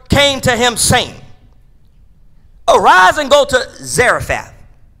Lord came to him saying, arise and go to Zarephath,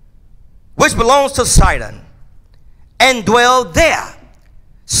 which belongs to Sidon, and dwell there.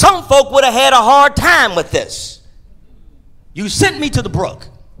 Some folk would have had a hard time with this. You sent me to the brook.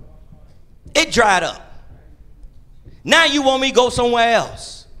 It dried up. Now you want me to go somewhere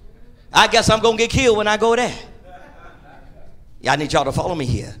else. I guess I'm going to get killed when I go there. I need y'all to follow me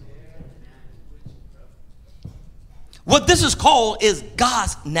here. What this is called is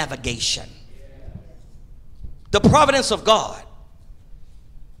God's navigation. The providence of God.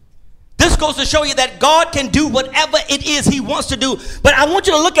 This goes to show you that God can do whatever it is he wants to do. But I want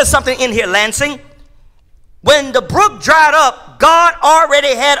you to look at something in here, Lansing. When the brook dried up, God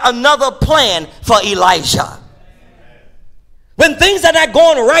already had another plan for Elijah. When things are not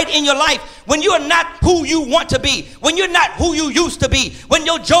going right in your life, when you are not who you want to be, when you're not who you used to be, when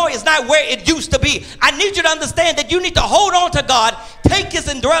your joy is not where it used to be, I need you to understand that you need to hold on to God, take his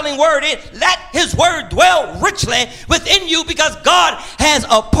indwelling word in, let his word dwell richly within you, because God has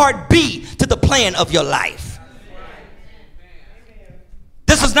a part B to the plan of your life.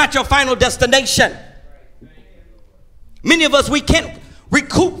 This is not your final destination. Many of us, we can't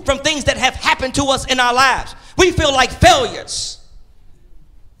recoup from things that have happened to us in our lives. We feel like failures.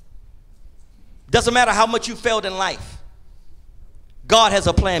 Doesn't matter how much you failed in life. God has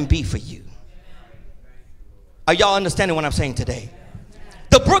a plan B for you. Are y'all understanding what I'm saying today?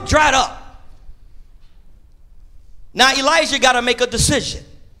 The brook dried up. Now Elijah got to make a decision.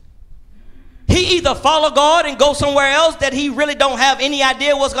 He either follow God and go somewhere else that he really don't have any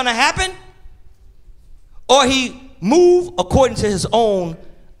idea what's going to happen, or he move according to his own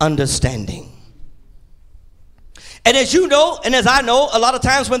understanding. And as you know, and as I know, a lot of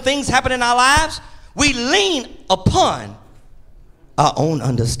times when things happen in our lives, we lean upon our own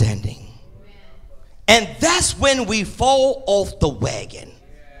understanding. And that's when we fall off the wagon.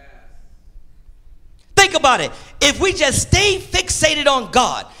 Think about it. If we just stay fixated on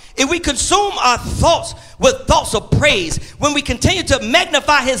God, if we consume our thoughts with thoughts of praise, when we continue to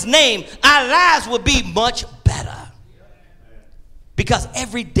magnify his name, our lives will be much better. Because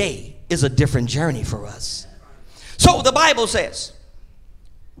every day is a different journey for us. So the Bible says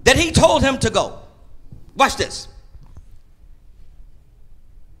that he told him to go. Watch this.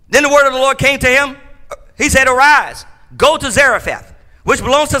 Then the word of the Lord came to him. He said, arise, go to Zarephath, which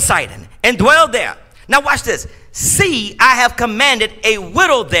belongs to Sidon, and dwell there. Now watch this. See, I have commanded a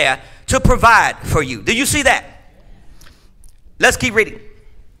widow there to provide for you. Do you see that? Let's keep reading.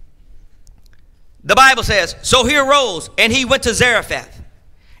 The Bible says, so he arose and he went to Zarephath.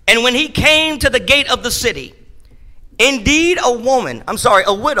 And when he came to the gate of the city, indeed a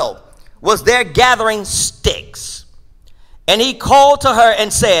widow was there gathering sticks. And he called to her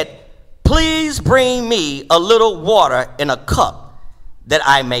and said, please bring me a little water in a cup that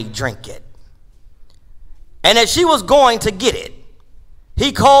I may drink it. And as she was going to get it,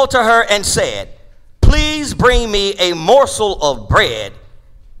 he called to her and said, please bring me a morsel of bread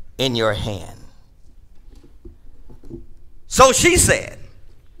in your hand. So she said,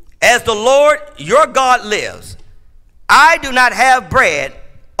 as the Lord your God lives, I do not have bread,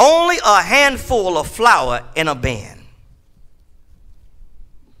 only a handful of flour in a bin.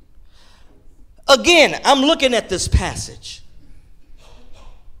 Again, I'm looking at this passage.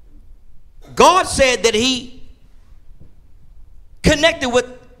 God said that he connected with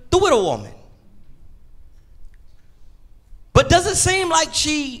the widow woman. But does it seem like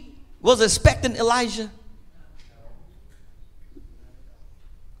she was expecting Elijah?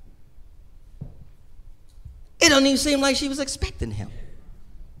 It don't even seem like she was expecting him.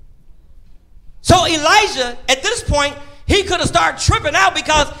 So Elijah, at this point, he could have started tripping out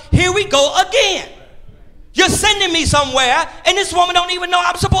because here we go again. You're sending me somewhere, and this woman don't even know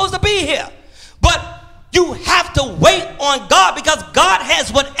I'm supposed to be here. But you have to wait on God because God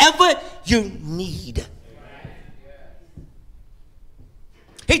has whatever you need.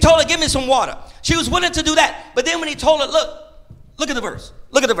 He told her, give me some water. She was willing to do that. But then when he told her, look at the verse.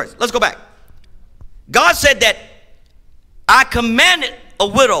 Look at the verse. Let's go back. God said that I commanded a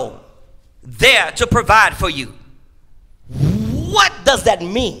widow there to provide for you. What does that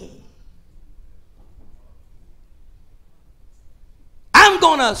mean? I'm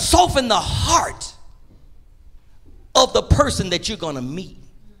going to soften the heart of the person that you're going to meet.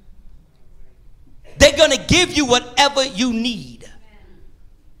 They're going to give you whatever you need.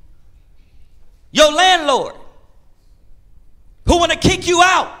 Your landlord who want to kick you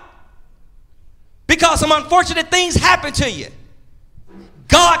out because some unfortunate things happen to you.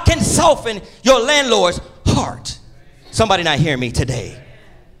 God can soften your landlord's heart. Somebody not hearing me today.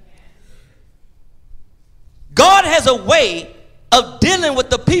 God has a way of dealing with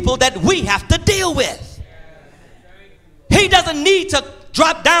the people that we have to deal with. He doesn't need to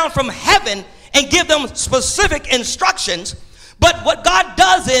drop down from heaven and give them specific instructions. But what God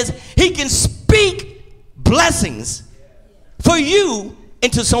does is he can speak blessings for you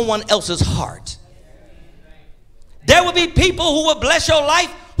into someone else's heart. There will be people who will bless your life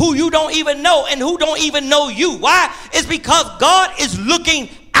who you don't even know and who don't even know you. Why? It's because God is looking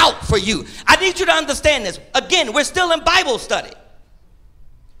out for you. I need you to understand this. Again, we're still in Bible study.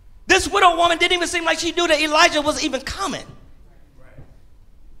 This widow woman didn't even seem like she knew that Elijah was even coming.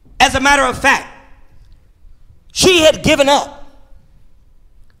 As a matter of fact, she had given up.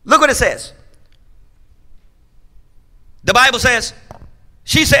 Look what it says. The Bible says,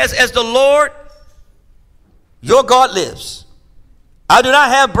 she says, as the Lord your God lives, I do not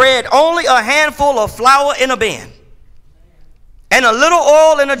have bread, only a handful of flour in a bin, and a little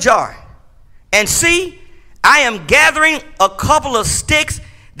oil in a jar. And see, I am gathering a couple of sticks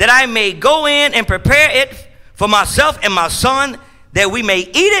that I may go in and prepare it for myself and my son, that we may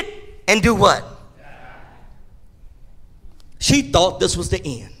eat it and do what? She thought this was the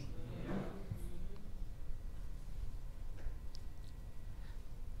end.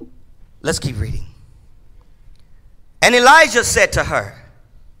 Let's keep reading. And Elijah said to her,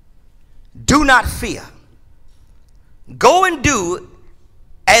 do not fear. Go and do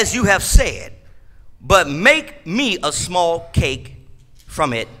as you have said, but make me a small cake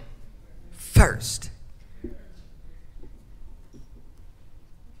from it first.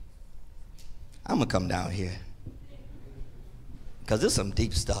 I'm going to come down here because this is some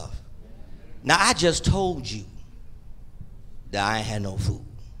deep stuff. Now, I just told you that I ain't had no food.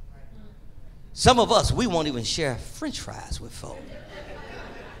 Some of us, we won't even share French fries with folk.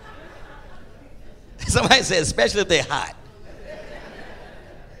 Somebody said, especially if they're hot.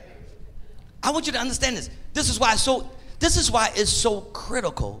 I want you to understand this. This is why it's so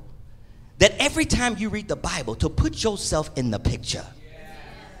critical that every time you read the Bible, to put yourself in the picture.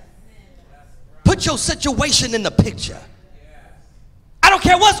 Put your situation in the picture. I don't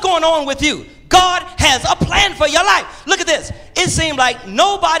care what's going on with you. God has a plan for your life. Look at this. It seemed like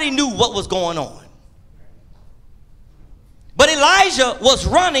nobody knew what was going on. But Elijah was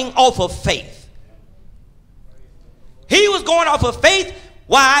running off of faith. He was going off of faith.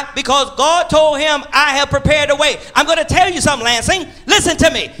 Why? Because God told him, I have prepared a way. I'm going to tell you something, Lansing. Listen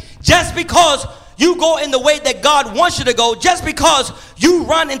to me. Just because you go in the way that God wants you to go, just because you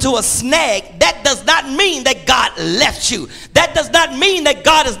run into a snag, that does not mean that God left you. That does not mean that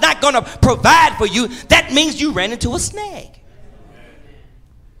God is not going to provide for you. That means you ran into a snag.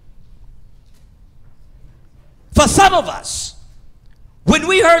 For some of us, when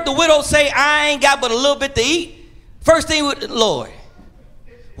we heard the widow say, I ain't got but a little bit to eat, first thing, Lord,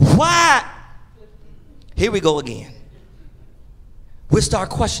 why? Here we go again. We'll start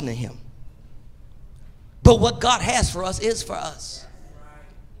questioning him. But what God has for us is for us.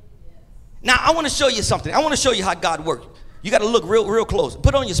 Now, I want to show you something. I want to show you how God works. You got to look real close.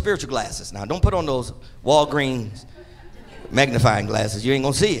 Put on your spiritual glasses now. Don't put on those Walgreens magnifying glasses. You ain't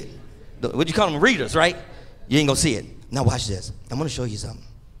going to see it. What you call them? Readers, right? You ain't going to see it. Now, watch this. I'm going to show you something.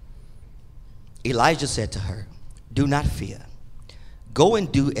 Elijah said to her, do not fear. Go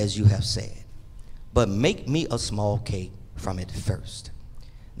and do as you have said, but make me a small cake from it first.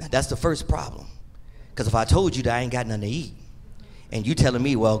 Now, that's the first problem. Because if I told you that I ain't got nothing to eat, and you telling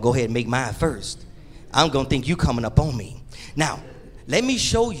me, well, go ahead and make mine first, I'm going to think you coming up on me. Now, let me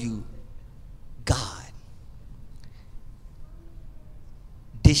show you God.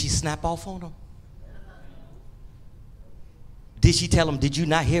 Did she snap off on him? Did she tell him, did you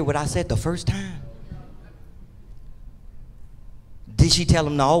not hear what I said the first time? Did she tell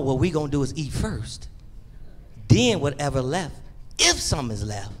him, no, what we going to do is eat first. Then whatever left, if some is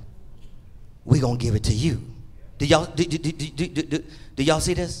left, we're going to give it to you. Do y'all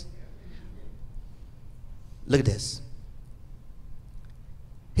see this? Look at this.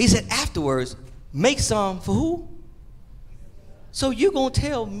 He said afterwards, make some for who? So you're going to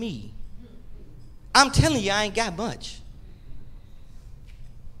tell me. I'm telling you I ain't got much.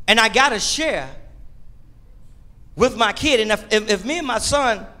 And I got to share with my kid. And if me and my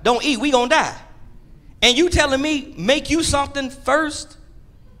son don't eat, we going to die. And you telling me make you something first?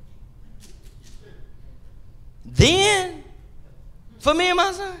 Then, for me and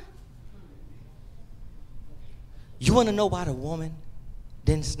my son? You want to know why the woman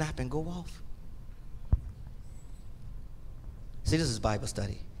didn't snap and go off? See, this is Bible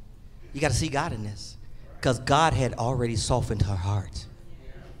study. You got to see God in this. Because God had already softened her heart.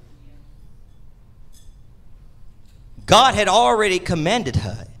 God had already commanded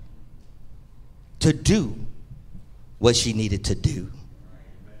her to do what she needed to do.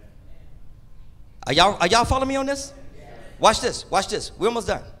 Are y'all following me on this? Watch this. Watch this. We're almost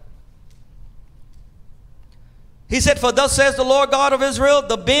done. He said, for thus says the Lord God of Israel,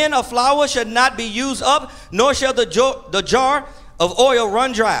 the bin of flour should not be used up, nor shall the jar of oil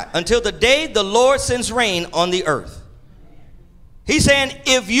run dry until the day the Lord sends rain on the earth. He's saying,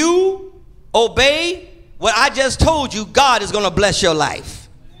 if you obey what I just told you, God is going to bless your life.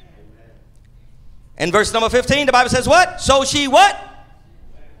 In verse number 15, the Bible says what? So she what?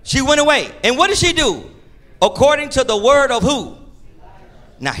 She went away. And what did she do? According to the word of who?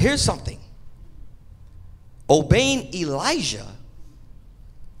 Now here's something. Obeying Elijah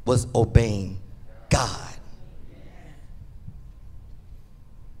was obeying God.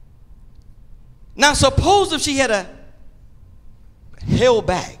 Now suppose if she had held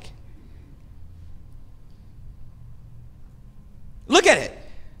back. Look at it.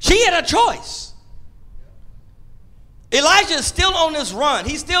 She had a choice. Elijah is still on this run.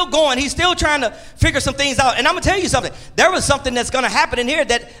 He's still going. He's still trying to figure some things out. And I'm going to tell you something. There was something that's going to happen in here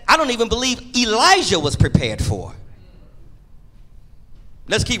that I don't even believe Elijah was prepared for.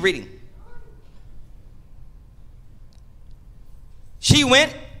 Let's keep reading. She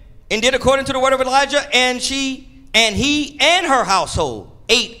went and did according to the word of Elijah, and he and her household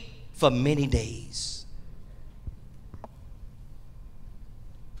ate for many days.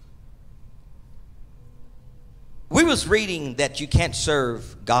 We was reading that you can't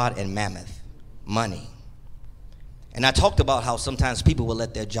serve God and mammoth, money. And I talked about how sometimes people will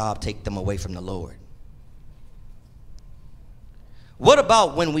let their job take them away from the Lord. What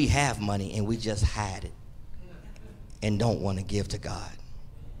about when we have money and we just hide it and don't want to give to God?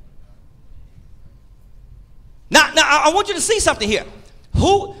 Now I want you to see something here.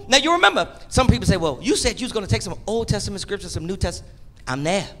 Now you remember, some people say, well, you said you was going to take some Old Testament scriptures, some New Testament. I'm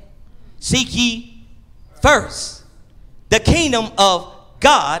there. seek ye first the kingdom of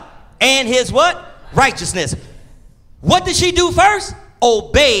God and his what? Righteousness. What did she do first?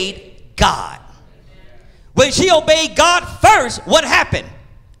 Obeyed God. When she obeyed God first, what happened?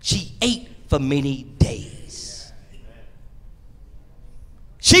 She ate for many days.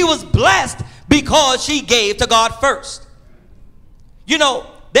 She was blessed because she gave to God first. You know,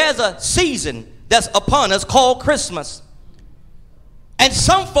 there's a season that's upon us called Christmas. And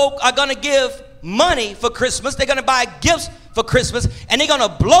some folk are going to give money for Christmas. They're going to buy gifts for Christmas, and they're going to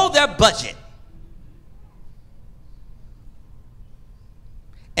blow their budget.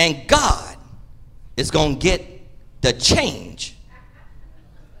 And God is going to get the change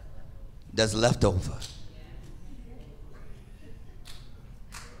that's left over.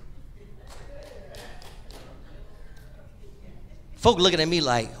 Folk looking at me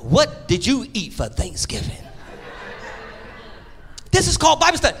like, what did you eat for Thanksgiving? This is called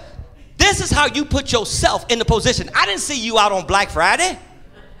Bible study. This is how you put yourself in the position. I didn't see you out on Black Friday.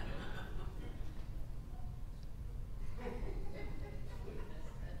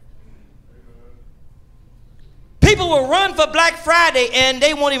 People will run for Black Friday and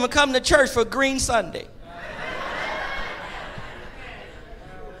they won't even come to church for Green Sunday.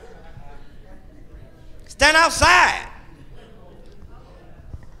 Stand outside.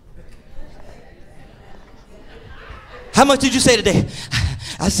 How much did you say today?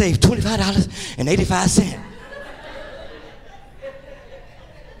 I saved $25.85.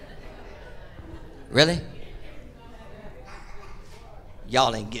 Really?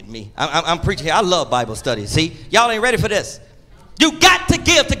 Y'all ain't getting me. I'm preaching here. I love Bible study. See, y'all ain't ready for this. You got to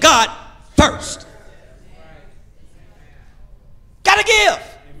give to God first. Got to give.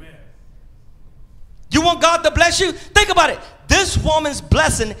 Amen. You want God to bless you? Think about it. This woman's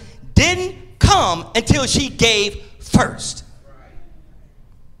blessing didn't come until she gave first.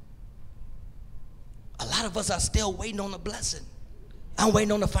 A lot of us are still waiting on the blessing. I'm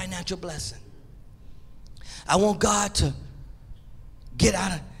waiting on the financial blessing. I want God to get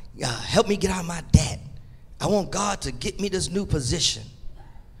out of, help me get out of my debt. I want God to get me this new position.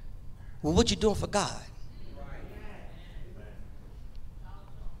 Well, what you doing for God?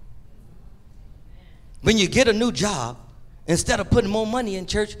 When you get a new job, instead of putting more money in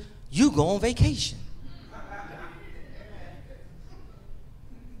church, you go on vacation.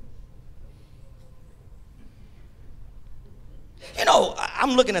 You know,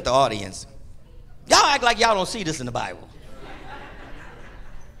 I'm looking at the audience. Y'all act like y'all don't see this in the Bible.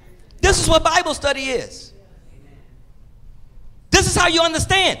 This is what Bible study is. This is how you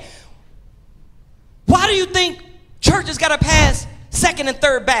understand. Why do you think churches got to pass second and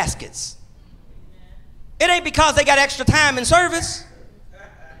third baskets? It ain't because they got extra time in service.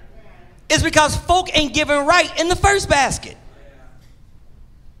 It's because folk ain't giving right in the first basket.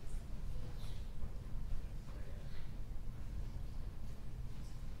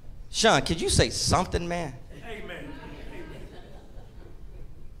 Sean, could you say something, man? Amen.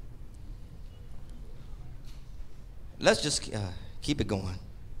 Let's just keep it going.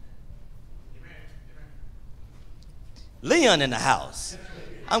 Leon in the house.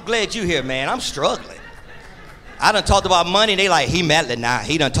 I'm glad you here, man. I'm struggling. I done talked about money, and they like, he meddling now.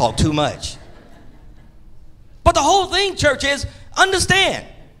 He done talked too much. But the whole thing, church, is understand.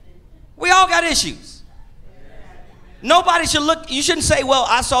 We all got issues. Nobody should look, you shouldn't say, well,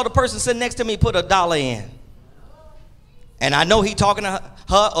 I saw the person sitting next to me put $1 in. And I know he talking to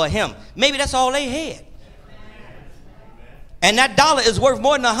her or him. Maybe that's all they had. And that dollar is worth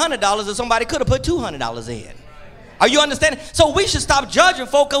more than $100 if somebody could have put $200 in. Are you understanding? So we should stop judging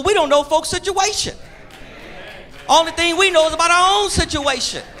folk because we don't know folks' situation. Only thing we know is about our own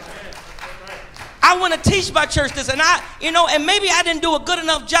situation. I want to teach my church this, and and maybe I didn't do a good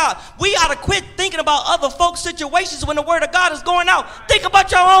enough job. We ought to quit thinking about other folks' situations when the word of God is going out. Think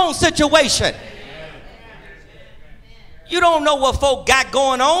about your own situation. You don't know what folk got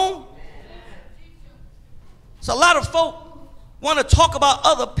going on. So a lot of folk want to talk about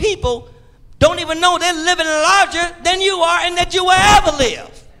other people, don't even know they're living larger than you are and that you will ever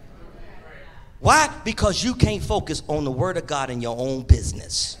live. Why? Because you can't focus on the word of God in your own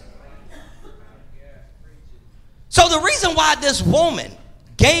business. So the reason why this woman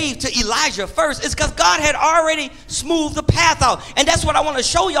gave to Elijah first is because God had already smoothed the path out. And that's what I want to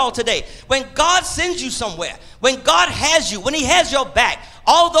show y'all today. When God sends you somewhere, when God has you, when he has your back,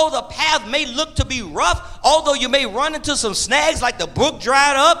 although the path may look to be rough, although you may run into some snags like the brook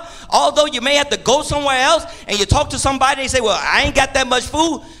dried up, although you may have to go somewhere else and you talk to somebody and they say, well, I ain't got that much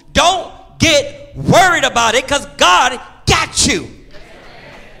food. Don't get worried about it because God got you.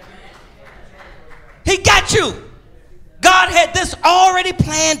 He got you. God God had this already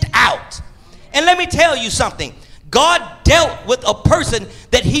planned out. And let me tell you something. God dealt with a person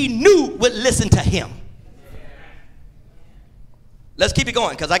that he knew would listen to him. Let's keep it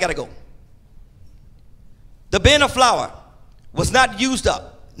going because I got to go. The bin of flour was not used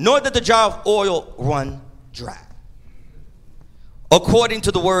up, nor did the jar of oil run dry, according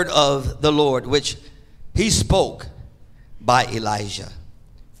to the word of the Lord, which he spoke by Elijah.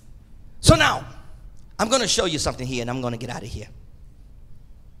 So now, I'm going to show you something here, and I'm going to get out of here.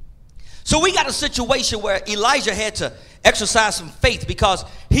 So we got a situation where Elijah had to exercise some faith because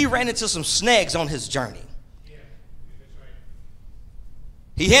he ran into some snags on his journey.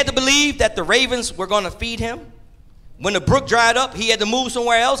 He had to believe that the ravens were going to feed him. When the brook dried up, he had to move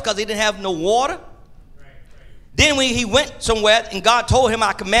somewhere else because he didn't have no water. Then when he went somewhere and God told him,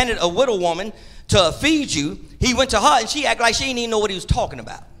 I commanded a widow woman to feed you, he went to her and she acted like she didn't even know what he was talking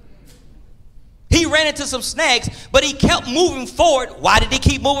about. He ran into some snags, but he kept moving forward. Why did he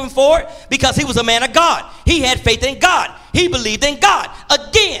keep moving forward? Because he was a man of God. He had faith in God. He believed in God.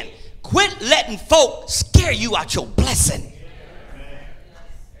 Again, quit letting folk scare you out your blessing.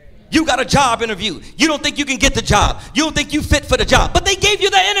 You got a job interview. You don't think you can get the job. You don't think you fit for the job. But they gave you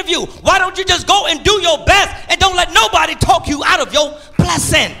the interview. Why don't you just go and do your best and don't let nobody talk you out of your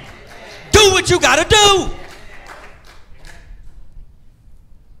blessing? Do what you got to do.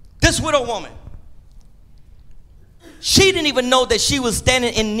 This widow woman, she didn't even know that she was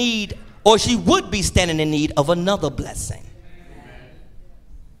standing in need, or she would be standing in need of another blessing.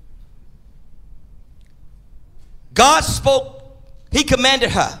 God spoke. He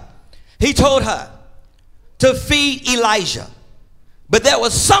commanded her. He told her to feed Elijah. But there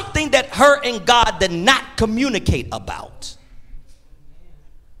was something that her and God did not communicate about.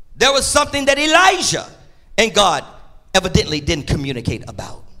 There was something that Elijah and God evidently didn't communicate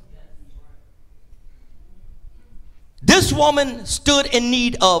about. This woman stood in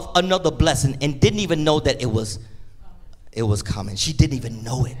need of another blessing and didn't even know that it was coming. She didn't even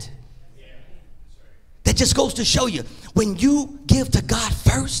know it. That just goes to show you, when you give to God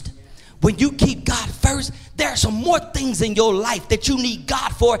first, when you keep God first, there are some more things in your life that you need God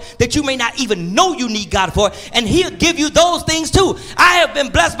for that you may not even know you need God for, and he'll give you those things too. I have been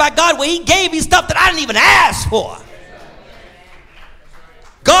blessed by God where he gave me stuff that I didn't even ask for.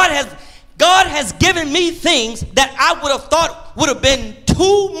 God has given me things that I would have thought would have been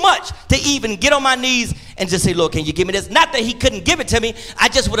too much to even get on my knees and just say, Lord, can you give me this? Not that he couldn't give it to me. I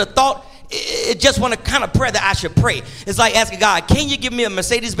just would have thought, it just want to kind of prayer that I should pray. It's like asking God, can you give me a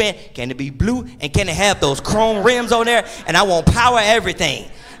Mercedes-Benz? Can it be blue? And can it have those chrome rims on there? And I want power everything.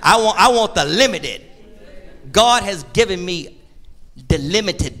 I want the limited. God has given me the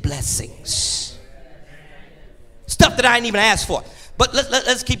limited blessings. Stuff that I didn't even ask for. But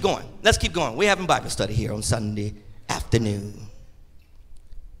let's keep going. Let's keep going. We're having Bible study here on Sunday afternoon.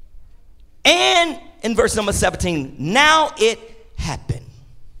 And in verse number 17, now it happened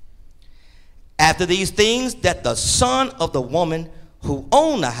after these things that the son of the woman who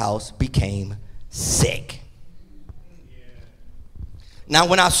owned the house became sick. Now,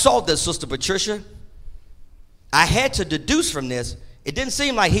 when I saw this, Sister Patricia, I had to deduce from this, it didn't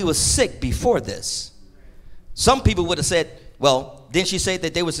seem like he was sick before this. Some people would have said, well, didn't she say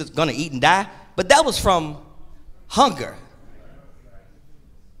that they was going to eat and die? But that was from hunger.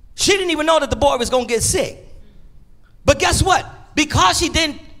 She didn't even know that the boy was going to get sick. But guess what? Because she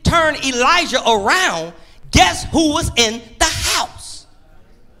didn't turn Elijah around, guess who was in the house?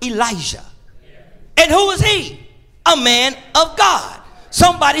 Elijah. And who was he? A man of God.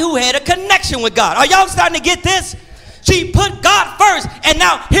 Somebody who had a connection with God. Are y'all starting to get this? She put God first, and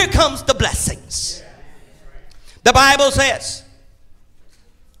now here comes the blessings. The Bible says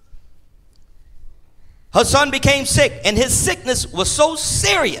her son became sick, and his sickness was so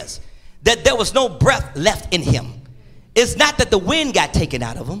serious that there was no breath left in him. It's not that the wind got taken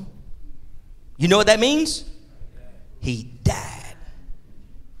out of him. You know what that means? He died.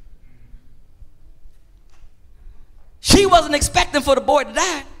 She wasn't expecting for the boy to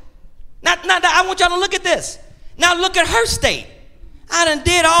die. Now, I want y'all to look at this. Now look at her state. I done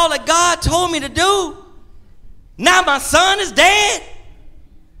did all that God told me to do. Now my son is dead.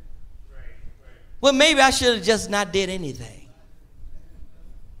 Well, maybe I should have just not did anything.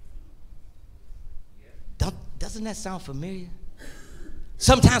 Doesn't that sound familiar?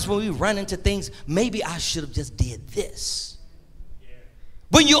 Sometimes when we run into things, maybe I should have just did this.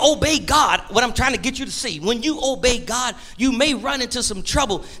 When you obey God, what I'm trying to get you to see, when you obey God, you may run into some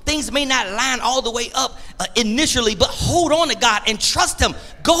trouble. Things may not line all the way up initially, but hold on to God and trust him.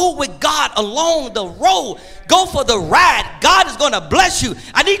 Go with God along the road. Go for the ride. God is going to bless you.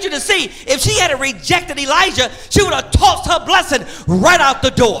 I need you to see, if she had rejected Elijah, she would have tossed her blessing right out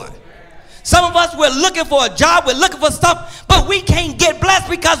the door. Some of us, we're looking for a job, we're looking for stuff, but we can't get blessed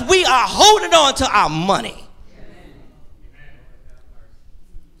because we are holding on to our money.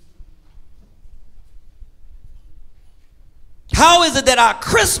 How is it that our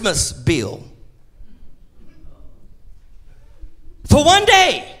Christmas bill for one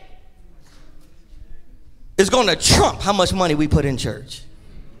day is going to trump how much money we put in church?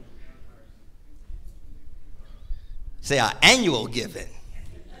 Say our annual giving.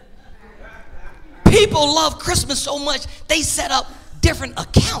 People love Christmas so much, they set up different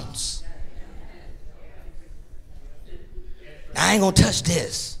accounts. I ain't going to touch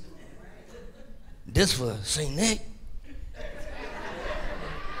this. This for St. Nick.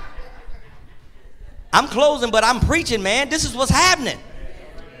 I'm closing, but I'm preaching, man. This is what's happening.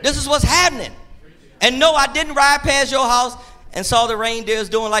 This is what's happening. And no, I didn't ride past your house and saw the reindeers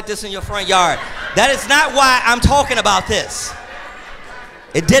doing like this in your front yard. That is not why I'm talking about this.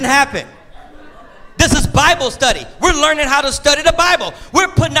 It didn't happen. This is Bible study. We're learning how to study the Bible. We're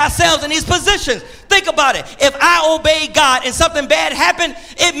putting ourselves in these positions. Think about it. If I obey God and something bad happened,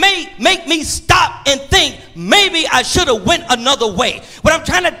 it may make me stop and think, maybe I should have went another way. What I'm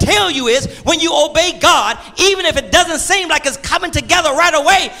trying to tell you is, when you obey God, even if it doesn't seem like it's coming together right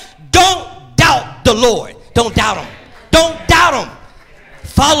away, don't doubt the Lord. Don't doubt him. Don't doubt him.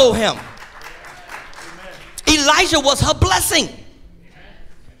 Follow him. Elijah was her blessing.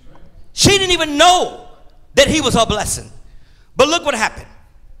 She didn't even know that he was her blessing. But look what happened.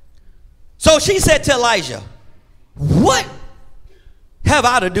 So she said to Elijah, what have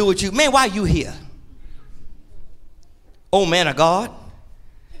I to do with you? Man, why are you here? Oh, man of God,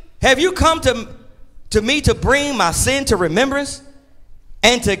 have you come to me to bring my sin to remembrance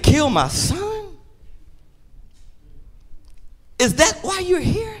and to kill my son? Is that why you're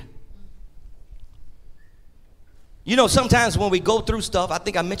here? You know, sometimes when we go through stuff, I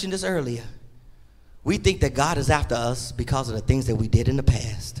think I mentioned this earlier, we think that God is after us because of the things that we did in the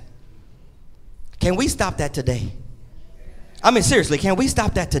past. Can we stop that today? I mean, seriously, can we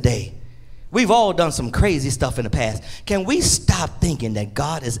stop that today? We've all done some crazy stuff in the past. Can we stop thinking that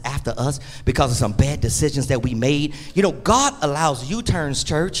God is after us because of some bad decisions that we made? You know, God allows U-turns,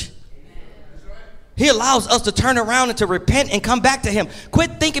 church. He allows us to turn around and to repent and come back to him.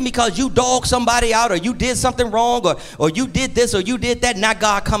 Quit thinking because you dogged somebody out or you did something wrong or you did this or you did that, not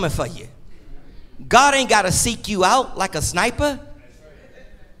God coming for you. God ain't got to seek you out like a sniper.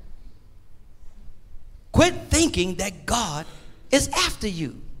 Quit thinking that God is after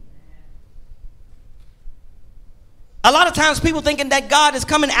you. A lot of times people thinking that God is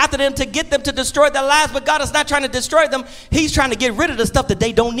coming after them to get them to destroy their lives, but God is not trying to destroy them. He's trying to get rid of the stuff that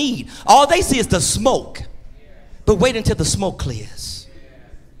they don't need. All they see is the smoke. But wait until the smoke clears.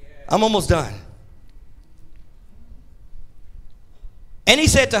 I'm almost done. And he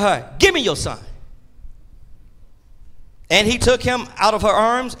said to her, give me your son. And he took him out of her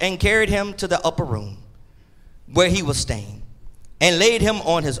arms and carried him to the upper room where he was staying and laid him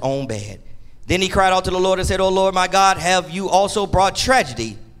on his own bed. Then he cried out to the Lord and said, O Lord, my God, have you also brought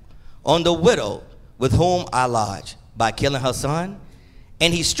tragedy on the widow with whom I lodge by killing her son?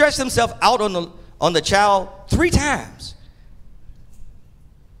 And he stretched himself out on the child 3 times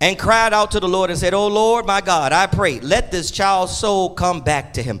and cried out to the Lord and said, O Lord, my God, I pray, let this child's soul come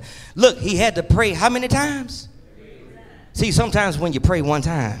back to him. Look, he had to pray how many times? See, sometimes when you pray one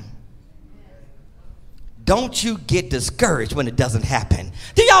time, don't you get discouraged when it doesn't happen.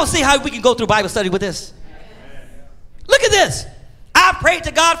 Do y'all see how we can go through Bible study with this? Look at this. I prayed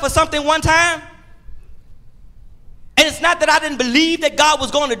to God for something one time, and it's not that I didn't believe that God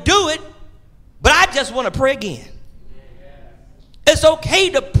was going to do it, but I just want to pray again. It's okay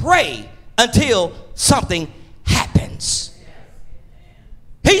to pray until something happens.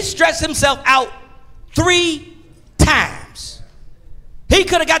 He stretched himself out 3 times. He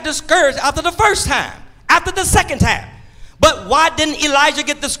could have got discouraged after the first time, after the second time. But why didn't Elijah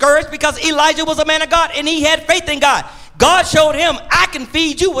get discouraged? Because Elijah was a man of God and he had faith in God. God showed him, I can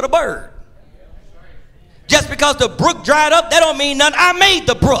feed you with a bird. Just because the brook dried up, that don't mean nothing. I made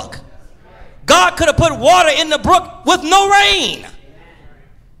the brook. God could have put water in the brook with no rain.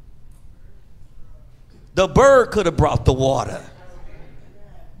 The bird could have brought the water.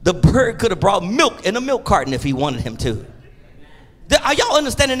 The bird could have brought milk in a milk carton if he wanted him to. Are y'all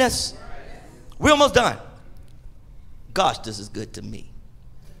understanding this? We're almost done. Gosh, this is good to me.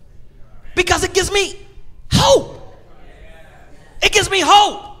 Because it gives me hope. It gives me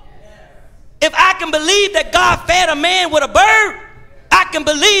hope. If I can believe that God fed a man with a bird, I can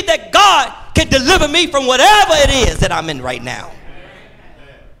believe that God can deliver me from whatever it is that I'm in right now.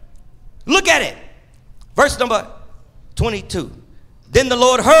 Look at it. Verse number 22. Then the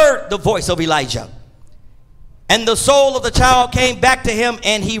Lord heard the voice of Elijah, and the soul of the child came back to him,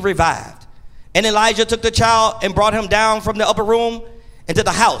 and he revived. And Elijah took the child and brought him down from the upper room into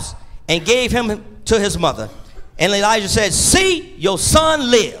the house and gave him to his mother. And Elijah said, see, your son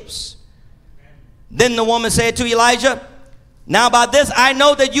lives. Then the woman said to Elijah, now by this I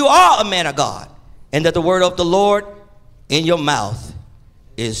know that you are a man of God, and that the word of the Lord in your mouth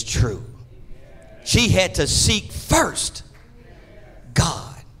is true. She had to seek first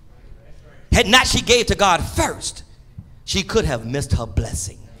God. Had not she gave to God first, she could have missed her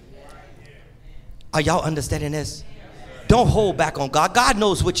blessing. Are y'all understanding this? Don't hold back on God. God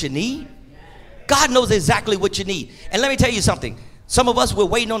knows what you need. God knows exactly what you need. And let me tell you something. Some of us, we're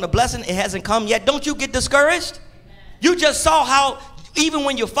waiting on the blessing. It hasn't come yet. Don't you get discouraged. You just saw how even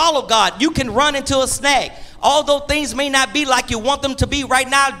when you follow God, you can run into a snag. Although things may not be like you want them to be right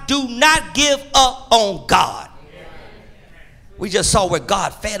now, do not give up on God. We just saw where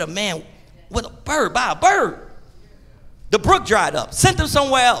God fed a man with a bird, by a bird. The brook dried up, sent him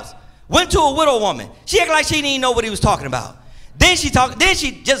somewhere else. Went to a widow woman. She acted like she didn't even know what he was talking about. Then she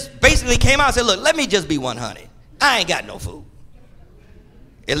just basically came out and said, look, let me just be 100. I ain't got no food.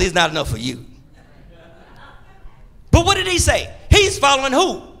 At least not enough for you. But what did he say? He's following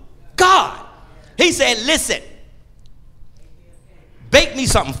who? God. He said, listen, bake me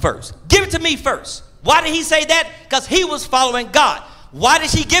something first. Give it to me first. Why did he say that? Because he was following God. Why did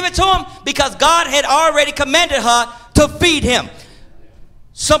she give it to him? Because God had already commanded her to feed him.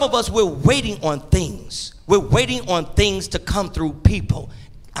 Some of us, we're waiting on things. We're waiting on things to come through people.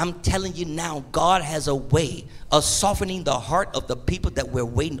 I'm telling you now, God has a way of softening the heart of the people that we're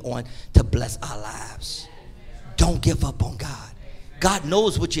waiting on to bless our lives. Don't give up on God. God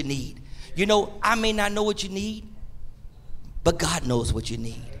knows what you need. You know, I may not know what you need, but God knows what you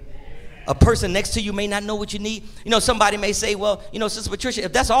need. A person next to you may not know what you need. You know, somebody may say, well, you know, Sister Patricia,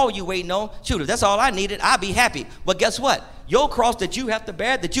 if that's all you waiting on, shoot, if that's all I needed, I'll be happy. But guess what? Your cross that you have to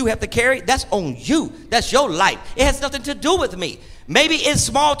bear, that you have to carry, that's on you. That's your life. It has nothing to do with me. Maybe it's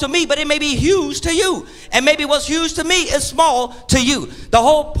small to me, but it may be huge to you. And maybe what's huge to me is small to you. The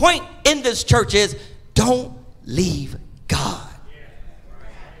whole point in this church is don't leave God.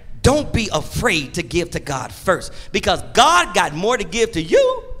 Don't be afraid to give to God first, because God got more to give to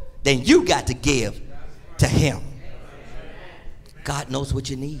you than you got to give to him. God knows what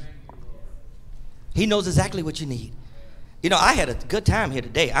you need. He knows exactly what you need. You know, I had a good time here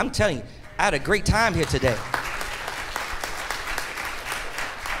today. I'm telling you, I had a great time here today.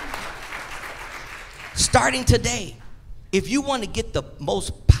 Starting today, if you want to get the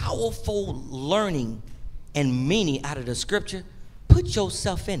most powerful learning and meaning out of the scripture, put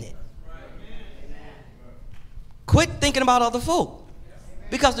yourself in it. Quit thinking about other folk.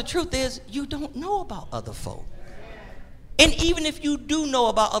 Because the truth is, you don't know about other folk. And even if you do know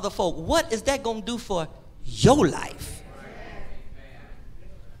about other folk, what is that going to do for your life?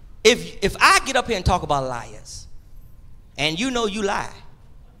 If I get up here and talk about liars, and you know you lie,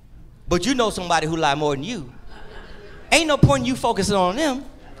 but you know somebody who lie more than you, ain't no point in you focusing on them.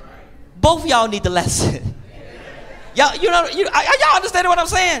 Both of y'all need the lesson. Y'all understand what I'm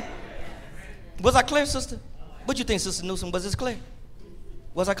saying? Was I clear, sister? What you think, Sister Newsom? Was this clear?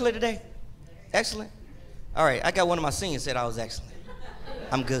 Was I clear today? Excellent. All right, I got one of my seniors said I was excellent.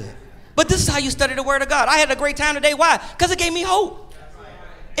 I'm good. But this is how you study the word of God. I had a great time today. Why? Because it gave me hope.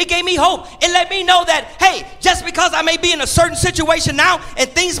 It gave me hope. It let me know that, hey, just because I may be in a certain situation now and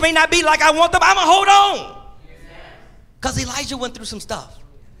things may not be like I want them, I'm going to hold on. Because Elijah went through some stuff.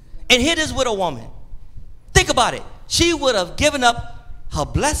 And here this widow woman. Think about it. She would have given up her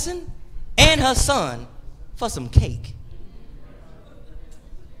blessing and her son for some cake.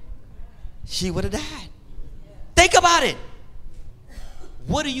 She would have died. Think about it.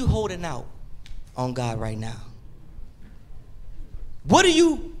 What are you holding out on God right now? What are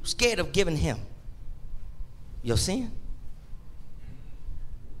you scared of giving him? Your sin?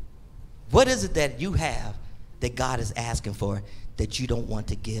 What is it that you have that God is asking for that you don't want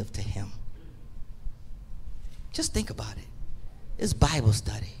to give to him? Just think about it. It's Bible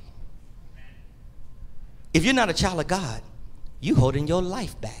study. If you're not a child of God, you're holding your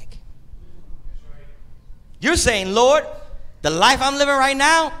life back. You're saying, Lord, the life I'm living right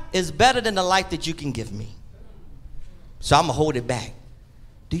now is better than the life that you can give me. So I'm going to hold it back.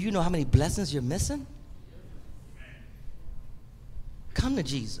 Do you know how many blessings you're missing? Come to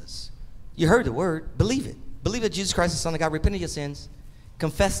Jesus. You heard the word. Believe it. Believe that Jesus Christ is the Son of God. Repent of your sins.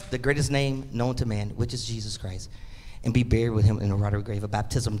 Confess the greatest name known to man, which is Jesus Christ, and be buried with him in the watery grave of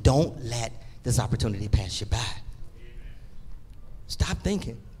baptism. Don't let this opportunity pass you by. Stop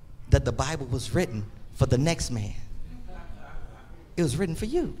thinking that the Bible was written for the next man. It was written for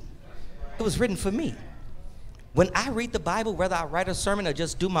you. It was written for me. When I read the Bible, whether I write a sermon or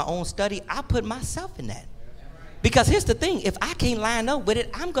just do my own study, I put myself in that. Because here's the thing, if I can't line up with it,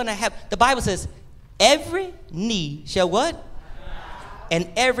 I'm going to have, the Bible says, every knee shall what? And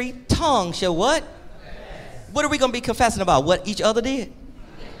every tongue shall what? What are we going to be confessing about? What each other did?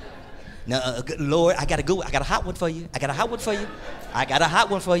 Now, Lord, I got a hot one for you. I got a hot one for you. I got a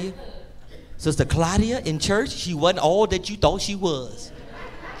hot one for you. Sister Claudia in church, she wasn't all that you thought she was.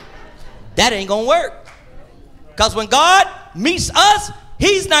 That ain't going to work. Because when God meets us,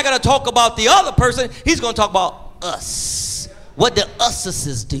 he's not going to talk about the other person. He's going to talk about us. What the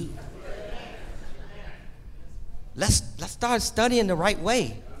us's do. Let's start studying the right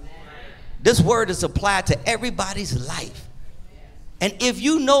way. This word is applied to everybody's life. And if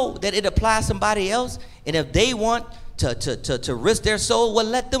you know that it applies to somebody else, and if they want to risk their soul, well,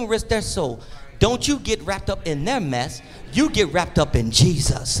 let them risk their soul. Don't you get wrapped up in their mess. You get wrapped up in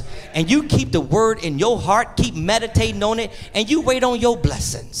Jesus. And you keep the word in your heart, keep meditating on it, and you wait on your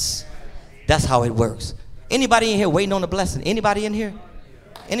blessings. That's how it works. Anybody in here waiting on a blessing? Anybody in here?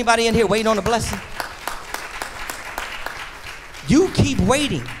 Anybody in here waiting on a blessing? You keep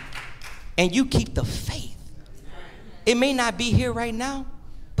waiting, and you keep the faith. It may not be here right now,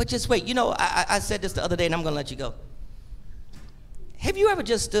 but just wait. You know, I said this the other day, and I'm going to let you go. Have you ever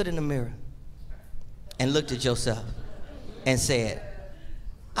just stood in the mirror and looked at yourself and said,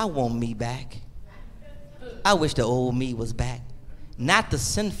 I want me back. I wish the old me was back. Not the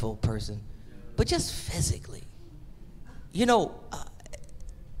sinful person, but just physically. You know,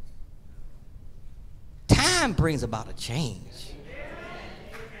 time brings about a change.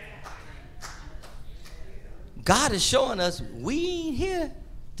 God is showing us we ain't here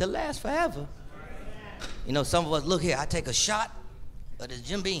to last forever. You know, some of us, look here, I take a shot of this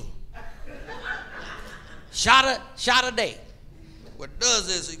Jim Beam. Shot a day. What it does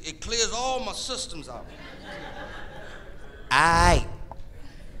is it clears all my systems out. Aight.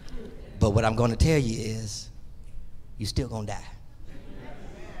 But what I'm going to tell you is, you're still going to die.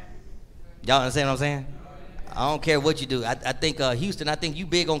 Y'all understand what I'm saying? I don't care what you do. I think Houston, I think you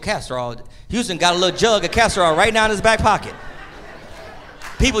big on castor oil. Houston got a little jug of castor oil right now in his back pocket.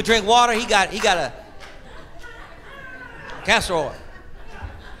 People drink water, he got a castor oil.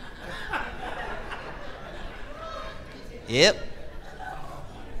 Yep.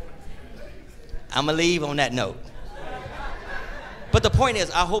 I'm going to leave on that note. But the point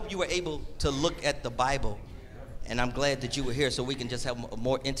is, I hope you were able to look at the Bible. And I'm glad that you were here so we can just have a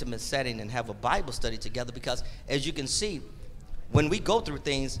more intimate setting and have a Bible study together. Because as you can see, when we go through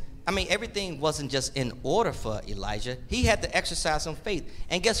things, I mean, everything wasn't just in order for Elijah. He had to exercise some faith.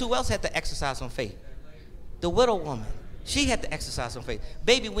 And guess who else had to exercise some faith? The widow woman. She had to exercise some faith.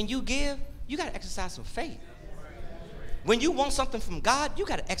 Baby, when you give, you got to exercise some faith. When you want something from God, you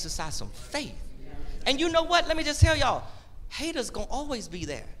got to exercise some faith. And you know what? Let me just tell y'all, haters going to always be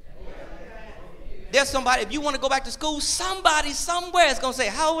there. There's somebody, if you want to go back to school, somebody somewhere is going to say,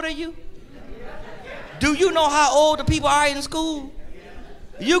 how old are you? Do you know how old the people are in school?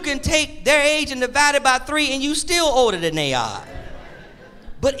 You can take their age and divide it by 3 and you still older than they are.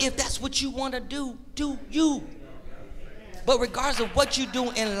 But if that's what you want to do, do you. But regardless of what you do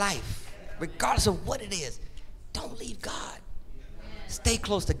in life, regardless of what it is, don't leave God. Stay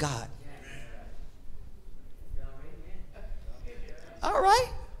close to God. All right.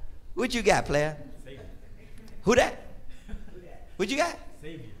 What you got, player? Savior. Who that? What you got?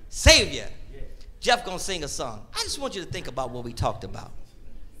 Savior. Savior. Yeah. Jeff gonna sing a song. I just want you to think about what we talked about,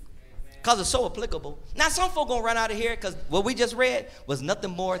 because it's so applicable. Now some folk gonna run out of here because what we just read was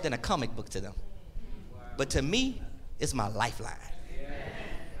nothing more than a comic book to them. But to me, it's my lifeline.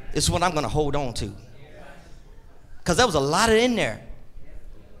 It's what I'm gonna hold on to, because there was a lot in there.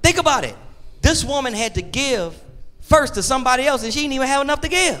 Think about it. This woman had to give first to somebody else, and she didn't even have enough to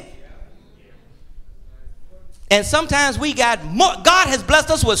give. And sometimes we got more. God has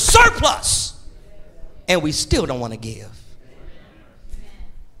blessed us with surplus, and we still don't want to give.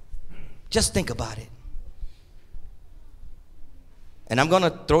 Just think about it. And I'm going to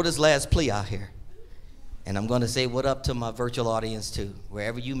throw this last plea out here, and I'm going to say what up to my virtual audience too,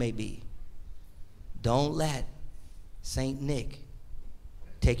 wherever you may be. Don't let St. Nick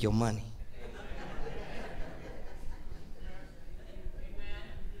take your money.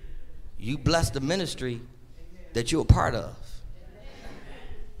 You bless the ministry that you're a part of.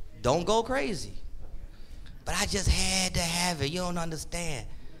 Don't go crazy. But I just had to have it. You don't understand.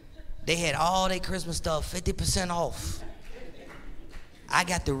 They had all their Christmas stuff 50% off. I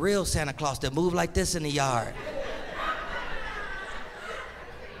got the real Santa Claus that moved like this in the yard.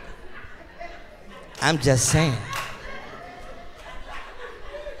 I'm just saying.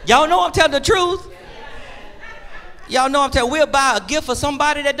 Y'all know I'm telling the truth. Y'all know I'm telling. We'll buy a gift for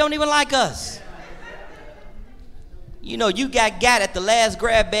somebody that don't even like us. You know, you got at the last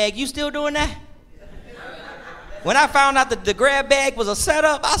grab bag. You still doing that? When I found out that the grab bag was a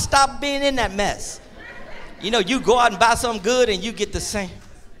setup, I stopped being in that mess. You know, you go out and buy something good and you get the same.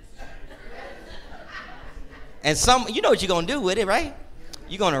 And you know what you're going to do with it, right?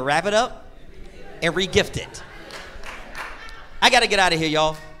 You're going to wrap it up and re-gift it. I got to get out of here,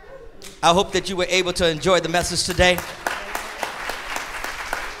 y'all. I hope that you were able to enjoy the message today.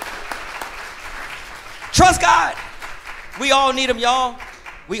 Trust God. We all need him, y'all.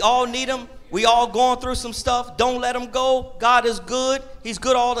 We all need him. We all going through some stuff. Don't let him go. God is good. He's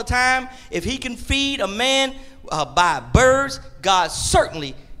good all the time. If he can feed a man by birds, God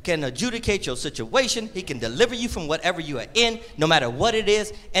certainly can adjudicate your situation. He can deliver you from whatever you are in, no matter what it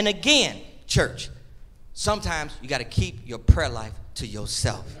is. And again, church, sometimes you got to keep your prayer life to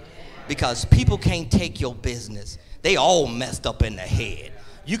yourself because people can't take your business. They all messed up in the head.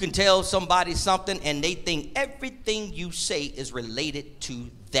 You can tell somebody something and they think everything you say is related to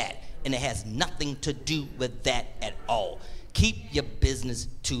that. And it has nothing to do with that at all. Keep your business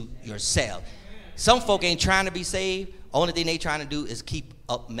to yourself. Some folk ain't trying to be saved. Only thing they trying to do is keep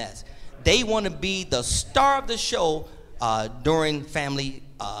up mess. They want to be the star of the show during family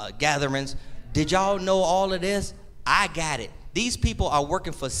gatherings. Did y'all know all of this? I got it. These people are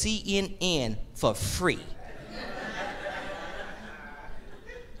working for CNN for free.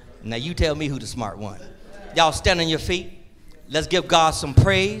 Now you tell me who the smart one. Y'all stand on your feet. Let's give God some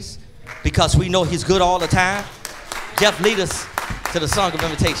praise because we know he's good all the time. Jeff, lead us to the song of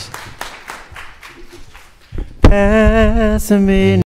invitation. Passing me